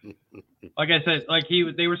 like I said,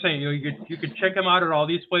 they were saying, you could check them out at all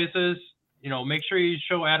these places. You know, make sure you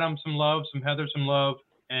show Adam some love, some Heather some love,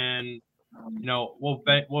 and we'll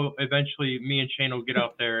eventually me and Shane will get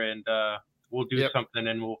out there and we'll do something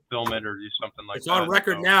and we'll film it or do something like that. It's on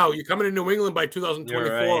record now. You're coming to New England by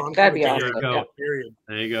 2024. Right. That'd be awesome. There you go. Period.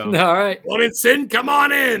 There you go. All right. Well, it's in. Come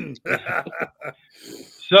on in.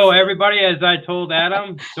 So everybody, as I told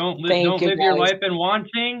Adam, don't live your guys. life in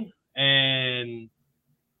wanting, and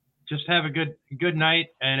just have a good night.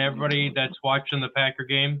 And everybody that's watching the Packer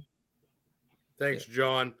game. Thanks,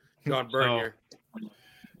 John. John Bernier.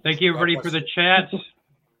 Thank you, everybody, for the chats.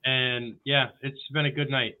 And it's been a good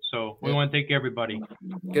night. So we want to thank everybody.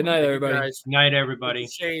 Good night, everybody. Guys. Night, everybody.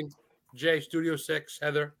 Shane, Jay, Studio 6,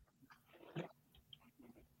 Heather.